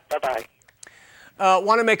 Bye-bye. Bye-bye.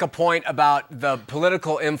 Want to make a point about the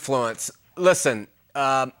political influence. Listen,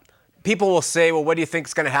 people will say, well, what do you think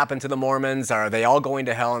is going to happen to the Mormons? Are they all going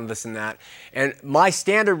to hell and this and that? And my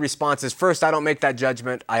standard response is, first, I don't make that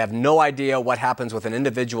judgment. I have no idea what happens with an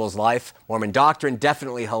individual's life. Mormon doctrine,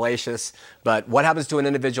 definitely hellacious. But what happens to an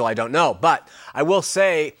individual, I don't know. But I will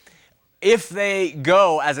say, if they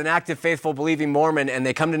go as an active, faithful, believing Mormon and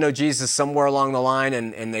they come to know Jesus somewhere along the line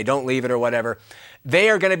and they don't leave it or whatever,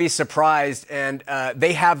 they are going to be surprised, and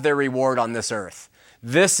they have their reward on this earth.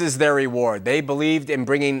 This is their reward. They believed in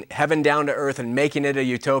bringing heaven down to earth and making it a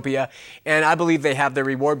utopia, and I believe they have their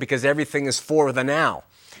reward because everything is for the now.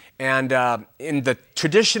 And in the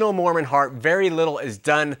traditional Mormon heart, very little is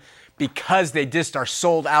done because they just are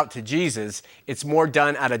sold out to Jesus. It's more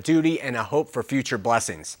done out of duty and a hope for future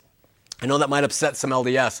blessings. I know that might upset some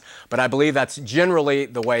LDS, but I believe that's generally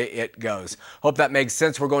the way it goes. Hope that makes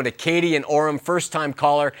sense. We're going to Katie in Orem, first-time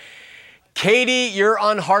caller. Katie, you're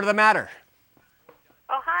on Heart of the Matter.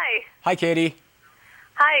 Oh, hi. Hi, Katie.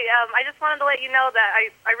 Hi. I just wanted to let you know that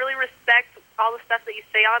I really respect all the stuff that you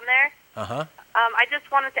say on there. Uh-huh. I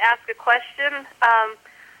just wanted to ask a question. I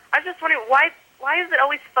was just wondering, why is it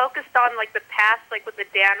always focused on, like, the past, like with the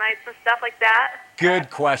Danites and stuff like that?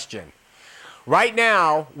 Good question. Right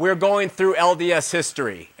now, we're going through LDS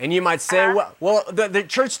history, and you might say, well, the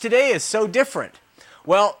church today is so different.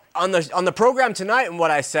 Well, on the program tonight and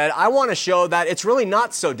what I said, I want to show that it's really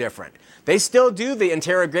not so different. They still do the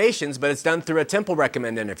interrogations, but it's done through a temple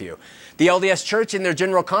recommend interview. The LDS Church in their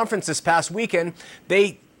general conference this past weekend,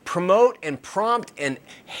 they promote and prompt and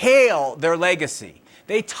hail their legacy.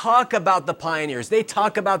 They talk about the pioneers. They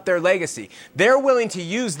talk about their legacy. They're willing to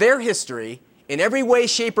use their history in every way,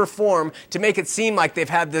 shape, or form to make it seem like they've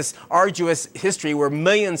had this arduous history where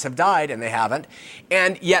millions have died, and they haven't.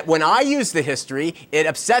 And yet, when I use the history, it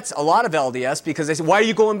upsets a lot of LDS because they say, why are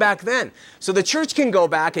you going back then? So the church can go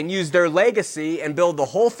back and use their legacy and build the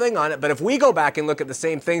whole thing on it, but if we go back and look at the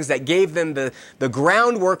same things that gave them the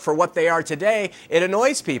groundwork for what they are today, it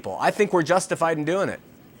annoys people. I think we're justified in doing it.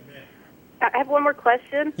 I have one more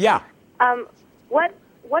question. Yeah.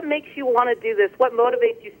 What makes you want to do this? What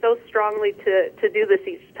motivates you so strongly to do this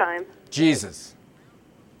each time? Jesus.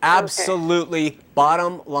 Absolutely. Okay.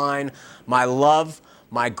 Bottom line, my love,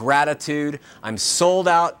 my gratitude. I'm sold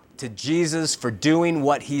out to Jesus for doing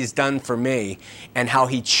what he's done for me and how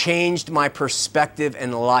he changed my perspective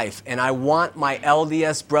in life. And I want my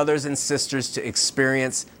LDS brothers and sisters to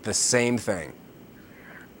experience the same thing.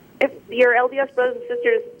 If your LDS brothers and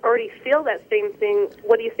sisters already feel that same thing,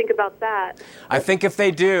 what do you think about that? I think if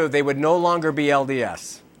they do, they would no longer be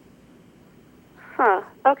LDS. Huh.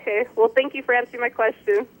 Okay. Well, thank you for answering my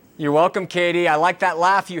question. You're welcome, Katie. I like that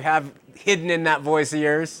laugh you have hidden in that voice of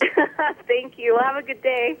yours. Thank you. Well, have a good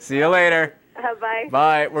day. See you later. Bye.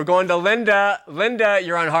 Bye. We're going to Linda. Linda,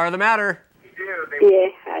 you're on Heart of the Matter. Yeah,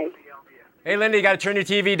 hi. Hey, Linda, you got to turn your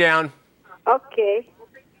TV down. Okay.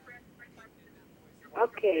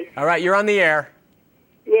 Okay. All right, you're on the air.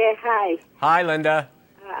 Yeah, hi. Hi, Linda.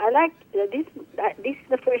 I like this. This is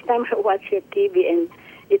the first time I watch your TV, and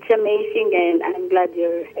it's amazing. And I'm glad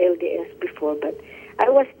you're LDS before, but I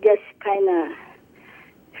was just kind of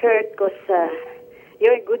hurt because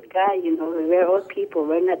you're a good guy. You know, we're all people.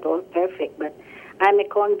 We're not all perfect, but I'm a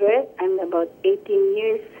convert. I'm about 18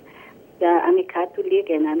 years. I'm a Catholic,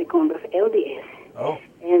 and I'm a convert of LDS. Oh.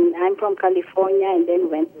 And I'm from California, and then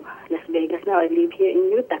went to Las Vegas. Now I live here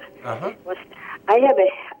in Utah. Uh-huh. I have a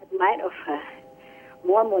admire of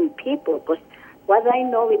Mormon people, because what I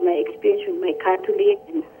know with my experience with my Catholic,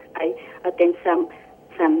 and I attend some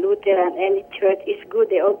Lutheran, any church is good.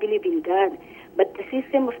 They all believe in God. But the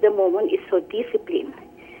system of the Mormon is so disciplined,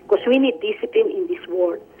 because we need discipline in this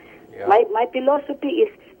world. Yeah. My philosophy is,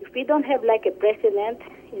 if we don't have like a president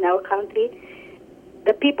in our country,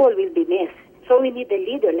 the people will be missed. So we need a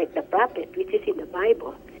leader like the prophet, which is in the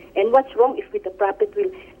Bible. And what's wrong if the prophet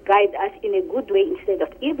will guide us in a good way instead of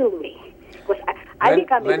evil way? Because I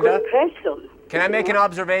become Linda, a good person. Can I make an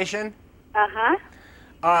observation? Uh-huh.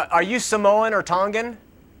 Are you Samoan or Tongan?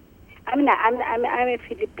 I'm a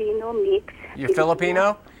Filipino mix. You're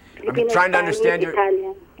Filipino? Filipino, I'm trying to Spanish, understand your...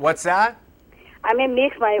 Italian. What's that? I'm a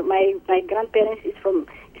mix. My grandparents is from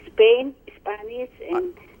Spain, Spanish,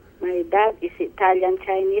 and my dad is Italian,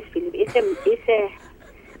 Chinese, Filipino.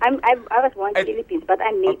 I was born in Philippines, but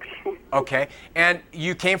I'm mixed. Okay. And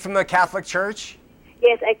you came from the Catholic Church?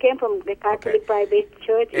 Yes, I came from the Catholic private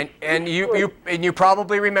church. And you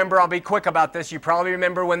probably remember, I'll be quick about this, you probably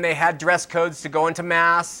remember when they had dress codes to go into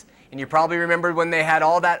Mass, and you probably remember when they had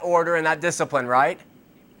all that order and that discipline, right?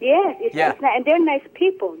 Yes, it's nice, and they're nice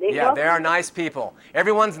people. They are nice people.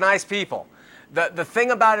 Everyone's nice people. The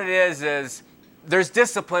thing about it is there's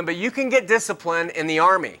discipline, but you can get discipline in the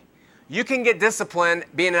Army. You can get discipline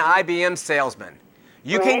being an IBM salesman.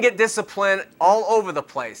 You can get discipline all over the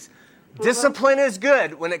place. Discipline is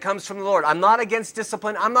good when it comes from the Lord. I'm not against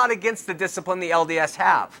discipline. I'm not against the discipline the LDS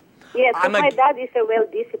have. Yes, my dad is a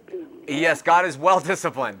well-disciplined. Yes, God is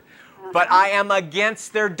well-disciplined. But I am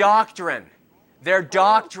against their doctrine. Their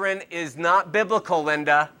doctrine is not biblical,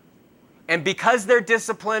 Linda. And because they're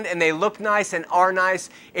disciplined and they look nice and are nice,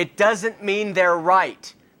 it doesn't mean they're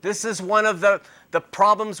right. This is one of the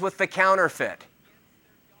problems with the counterfeit.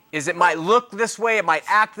 Is it might look this way, it might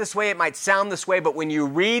act this way, it might sound this way, but when you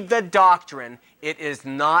read the doctrine, it is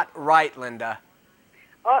not right, Linda.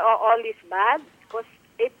 All is bad, because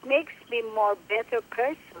it makes me more better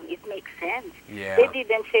person. It makes sense. Yeah. They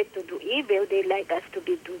didn't say to do evil. They like us to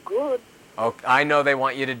do good. Oh, I know they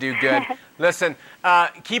want you to do good. Listen,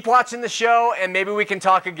 keep watching the show, and maybe we can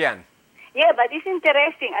talk again. Yeah, but it's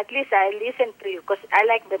interesting. At least I listen to you, because I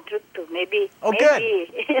like the truth too. Maybe. Good.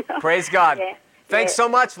 You know? Praise God. Yeah. Thanks so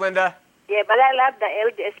much, Linda. Yeah, but I love the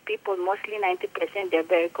LDS people. Mostly 90%, they're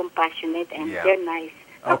very compassionate and they're nice.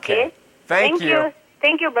 Okay. Thank you.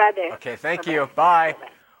 Thank you, brother. Okay, thank you. Bye.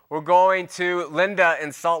 We're going to Linda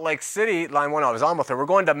in Salt Lake City, line 1. I was almost there. We're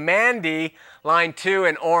going to Mandy, line 2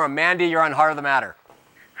 in Orem. Mandy, you're on Heart of the Matter.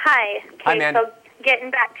 Hi. Okay, Hi, Mandy. So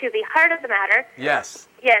getting back to the heart of the matter. Yes.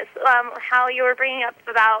 Yes, how you were bringing up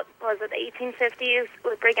about, was it the 1850s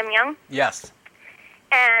with Brigham Young? Yes.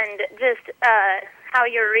 And just how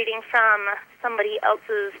you're reading from somebody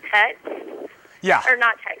else's text. Yeah. Or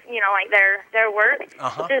not text, like their work.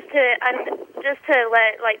 Uh-huh. Just to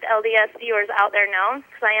let like the LDS viewers out there know,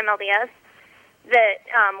 because I am LDS, that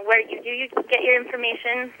where you get your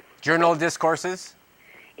information. Journal of Discourses?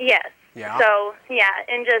 Yes. Yeah. So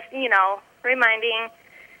and just reminding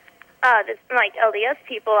like LDS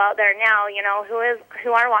people out there now,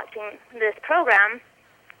 who are watching this program,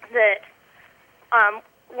 that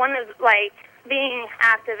one of like being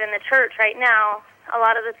active in the church right now, a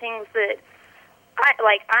lot of the things that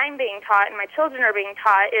I'm being taught and my children are being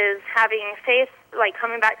taught is having faith, like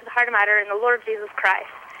coming back to the heart of matter in the Lord Jesus Christ.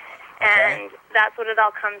 Okay. And that's what it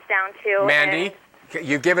all comes down to. Mandy,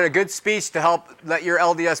 You've given a good speech to help let your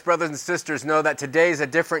LDS brothers and sisters know that today is a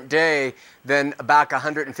different day than back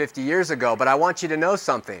 150 years ago. But I want you to know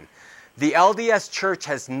something. The LDS Church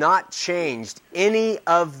has not changed any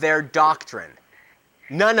of their doctrine.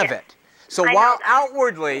 None of it. So while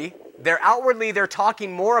outwardly they're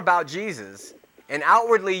talking more about Jesus, and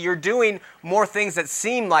outwardly you're doing more things that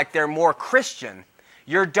seem like they're more Christian,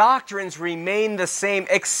 your doctrines remain the same,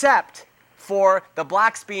 except for the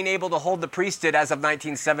blacks being able to hold the priesthood as of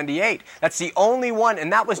 1978. That's the only one,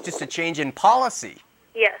 and that was just a change in policy.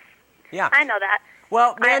 Yes. Yeah. I know that.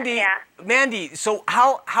 Well, Mandy, so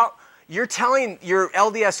how you're telling your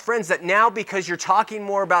LDS friends that now because you're talking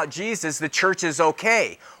more about Jesus, the church is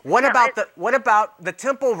okay. What about the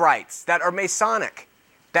temple rites that are Masonic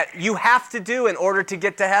that you have to do in order to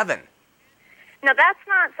get to heaven? No, that's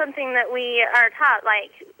not something that we are taught. Like,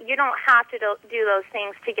 you don't have to do those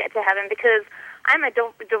things to get to heaven, because I'm a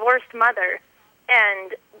divorced mother,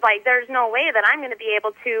 and, like, there's no way that I'm going to be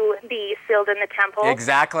able to be sealed in the temple.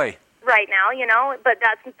 Exactly. Right now, but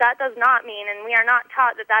that does not mean, and we are not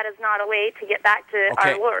taught that is not a way to get back to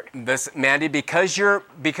our Lord. Mandy, because your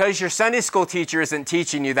Sunday school teacher isn't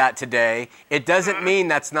teaching you that today, it doesn't mean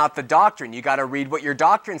that's not the doctrine. You got to read what your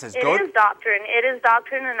doctrine says. It is doctrine. It is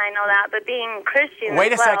doctrine, and I know that. But being Christian,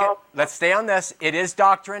 wait a second. Let's stay on this. It is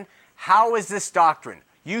doctrine. How is this doctrine?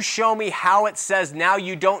 You show me how it says now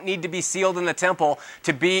you don't need to be sealed in the temple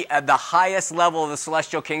to be at the highest level of the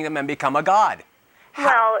celestial kingdom and become a god.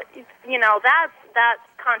 Well, that's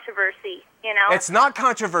controversy, It's not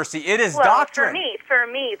controversy. It is doctrine. For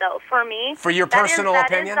me, though. For your personal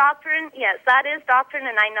opinion? That is doctrine. Yes, that is doctrine,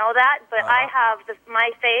 and I know that. But I have my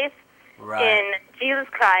faith in Jesus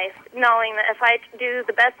Christ, knowing that if I do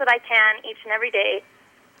the best that I can each and every day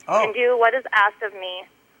and do what is asked of me,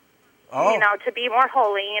 to be more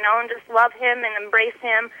holy, and just love Him and embrace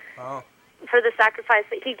Him for the sacrifice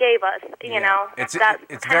that He gave us,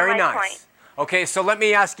 It's very nice. Point. Okay, so let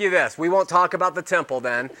me ask you this. We won't talk about the temple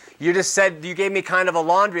then. You just said you gave me kind of a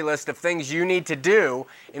laundry list of things you need to do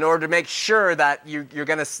in order to make sure that you're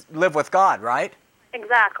going to live with God, right?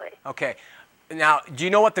 Exactly. Okay. Now, do you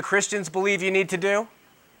know what the Christians believe you need to do?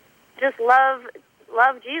 Just love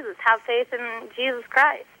Jesus. Have faith in Jesus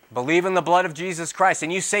Christ. Believe in the blood of Jesus Christ.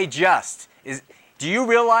 And you say just. Do you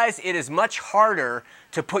realize it is much harder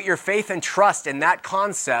to put your faith and trust in that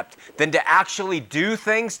concept than to actually do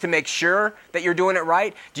things to make sure that you're doing it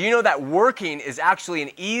right? Do you know that working is actually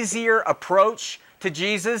an easier approach to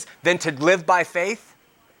Jesus than to live by faith?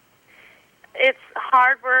 It's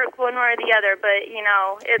hard work one way or the other, but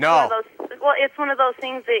it's one of those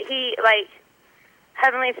things that He, like,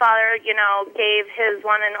 Heavenly Father, gave His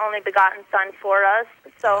one and only begotten Son for us.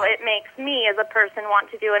 So it makes me as a person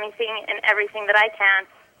want to do anything and everything that I can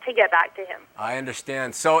to get back to Him. I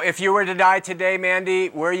understand. So if you were to die today, Mandy,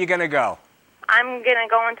 where are you going to go? I'm going to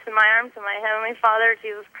go into my arms of my Heavenly Father,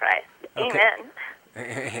 Jesus Christ. Okay.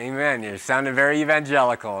 Amen. Amen. You're sounding very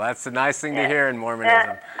evangelical. That's a nice thing to hear in Mormonism.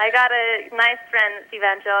 Yeah. I got a nice friend that's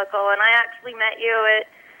evangelical, and I actually met you at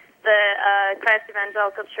the Christ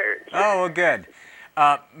Evangelical Church. Oh, well, good.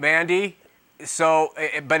 Mandy,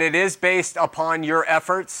 but it is based upon your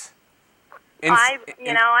efforts? I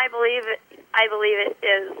believe it. I believe it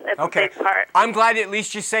is. It's a big part. I'm glad at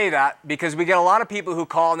least you say that, because we get a lot of people who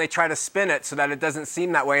call and they try to spin it so that it doesn't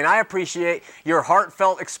seem that way. And I appreciate your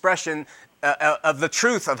heartfelt expression of the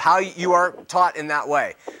truth of how you are taught in that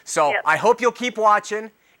way. So I hope you'll keep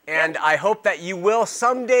watching, and I hope that you will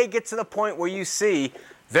someday get to the point where you see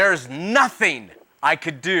there's nothing I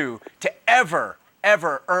could do to ever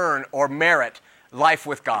earn or merit life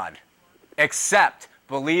with God, except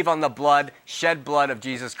believe on the shed blood of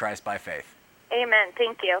Jesus Christ by faith. Amen.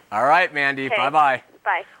 Thank you. All right, Mandy. Okay. Bye-bye.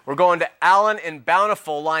 Bye. We're going to Alan in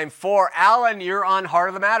Bountiful, line 4. Alan, you're on Heart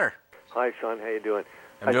of the Matter. Hi, Sean. How you doing?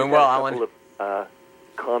 I'm doing well, Alan. I just had a couple of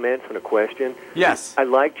comments and a question. Yes. I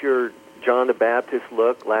liked your John the Baptist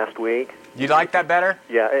look last week. You like that better?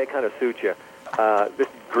 Yeah, it kind of suits you. This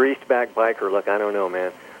greased back biker look, I don't know,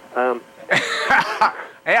 man.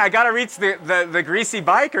 Hey, I got to reach the greasy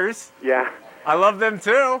bikers. Yeah. I love them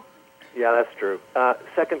too. Yeah, that's true.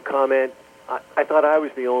 Second comment, I thought I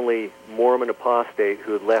was the only Mormon apostate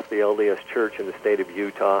who had left the LDS Church in the state of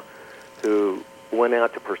Utah, who went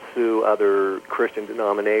out to pursue other Christian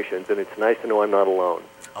denominations, and it's nice to know I'm not alone.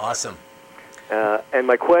 Awesome. And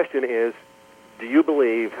my question is, do you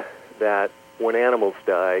believe that when animals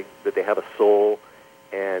die, that they have a soul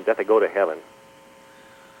and that they go to heaven?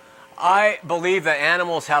 I believe that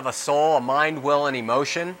animals have a soul, a mind, will, and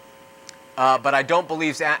emotion. But I don't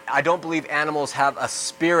believe animals have a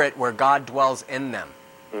spirit where God dwells in them.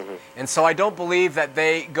 Mm-hmm. And so I don't believe that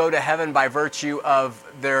they go to heaven by virtue of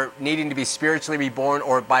their needing to be spiritually reborn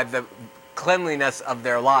or by the cleanliness of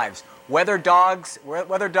their lives. Whether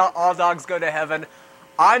all dogs go to heaven,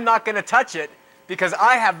 I'm not going to touch it because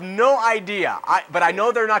I have no idea. But I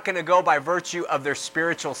know they're not going to go by virtue of their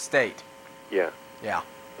spiritual state. Yeah. Yeah.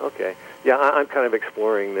 Okay. Yeah, I'm kind of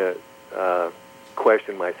exploring the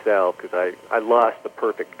question myself because I lost the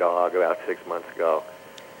perfect dog about 6 months ago,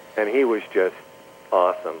 and he was just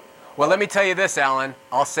awesome. Well, let me tell you this, Alan.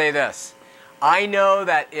 I'll say this. I know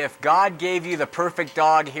that if God gave you the perfect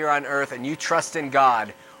dog here on earth and you trust in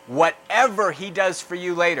God, whatever he does for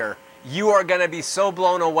you later, you are going to be so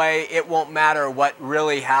blown away, it won't matter what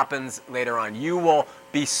really happens later on. You will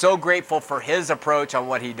be so grateful for his approach on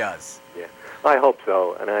what he does. Yeah, I hope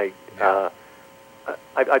so. And I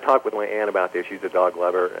talked with my aunt about this. She's a dog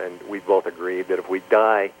lover, and we both agreed that if we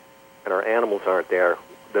die and our animals aren't there,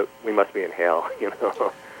 that we must be in hell, you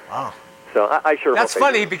know. Wow. So I sure That's hope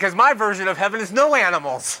funny because my version of heaven is no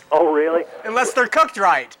animals. Oh, really? Unless they're cooked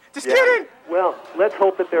right. Just kidding. Well, let's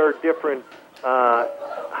hope that there are different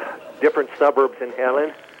suburbs in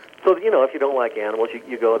heaven. So, you know, if you don't like animals,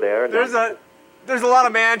 you go there. And there's a lot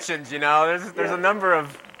of mansions, you know. There's a number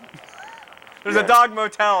of... There's a dog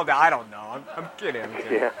motel. I don't know. I'm kidding.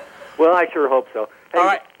 Yeah. Well, I sure hope so. Hey, all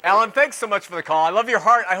right, Alan, thanks so much for the call. I love your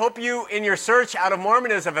heart. I hope you, in your search out of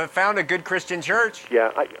Mormonism, have found a good Christian church.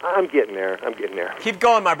 Yeah, I'm getting there. Keep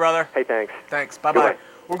going, my brother. Hey, thanks. Thanks. Bye-bye.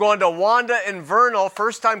 We're going to Wanda in Vernal,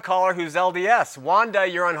 first-time caller who's LDS. Wanda,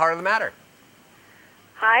 you're on Heart of the Matter.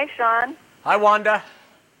 Hi, Sean. Hi, Wanda.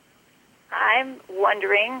 I'm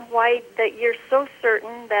wondering why that you're so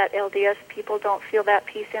certain that LDS people don't feel that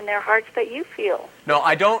peace in their hearts that you feel. No,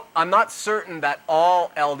 I don't. I'm not certain that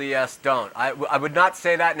all LDS don't. I would not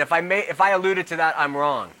say that, and if I alluded to that, I'm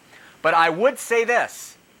wrong. But I would say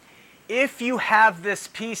this. If you have this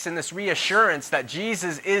peace and this reassurance that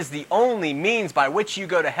Jesus is the only means by which you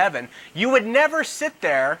go to heaven, you would never sit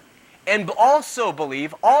there and also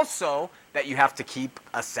believe that you have to keep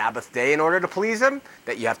a Sabbath day in order to please him,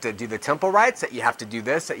 that you have to do the temple rites, that you have to do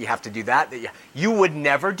this, that you have to do that. You would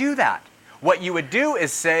never do that. What you would do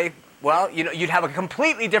is say, well, you know, you'd have a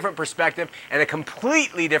completely different perspective and a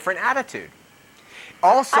completely different attitude.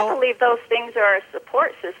 Also, I believe those things are a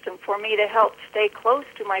support system for me to help stay close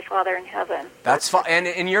to my Father in heaven. That's fine. And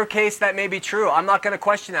in your case, that may be true. I'm not going to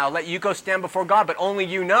question that. I'll let you go stand before God, but only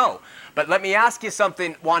you know. But let me ask you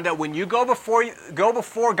something, Wanda. When you go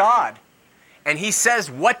before God, and he says,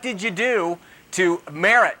 what did you do to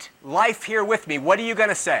merit life here with me? What are you going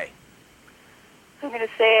to say? I'm going to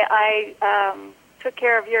say I took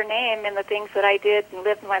care of your name in the things that I did and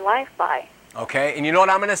lived my life by. Okay, and you know what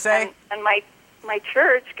I'm going to say? And my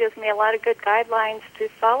church gives me a lot of good guidelines to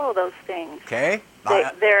follow those things. Okay.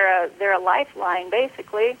 They're a lifeline,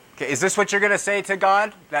 basically. Okay, is this what you're going to say to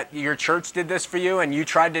God? That your church did this for you and you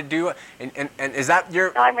tried to do it? And is that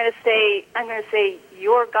your... No, I'm going to say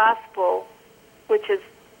your gospel, which is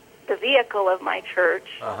the vehicle of my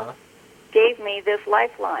church, gave me this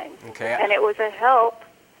lifeline. Okay. And it was a help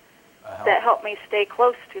that helped me stay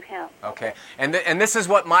close to him. Okay. And this is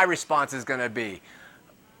what my response is going to be.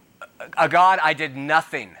 God, I did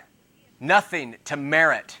nothing to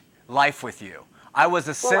merit life with you. I was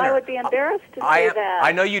a sinner. Well, I would be embarrassed to say that.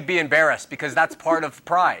 I know you'd be embarrassed because that's part of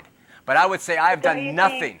pride. But I would say I have done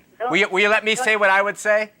nothing. Will you let me say what I would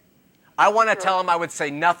say? I want to tell him I would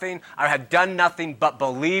say nothing. I had done nothing but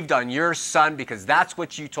believed on your Son because that's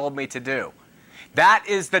what you told me to do. That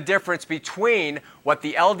is the difference between what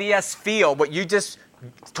the LDS feel, what you just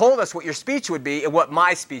told us what your speech would be, and what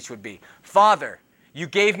my speech would be. Father, you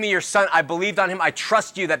gave me your Son. I believed on him. I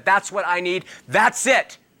trust you that that's what I need. That's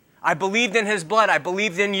it. I believed in his blood. I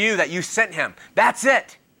believed in you that you sent him. That's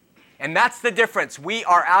it. And that's the difference. We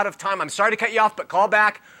are out of time. I'm sorry to cut you off, but call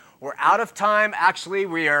back. We're out of time. Actually,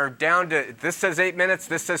 we are down to, this says 8 minutes.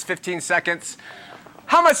 This says 15 seconds.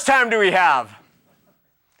 How much time do we have?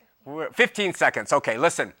 15 seconds. Okay,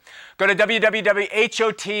 listen. Go to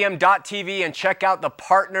www.hotm.tv and check out the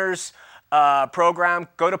Partners program.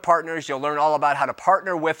 Go to Partners. You'll learn all about how to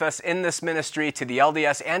partner with us in this ministry to the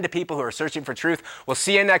LDS and to people who are searching for truth. We'll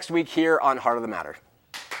see you next week here on Heart of the Matter.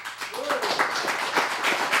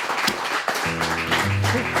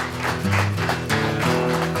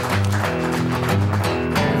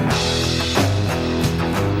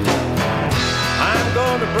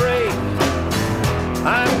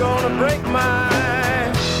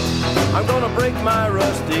 I'm gonna break my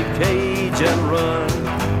rusty cage and run.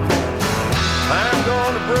 I'm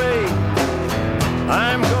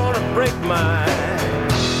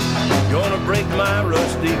gonna break my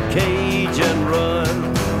rusty cage and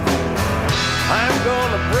run. I'm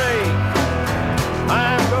gonna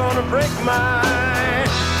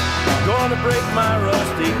break my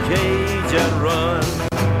rusty cage and run.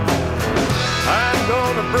 I'm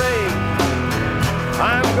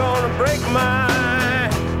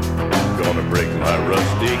gonna break my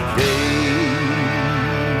rusty cage.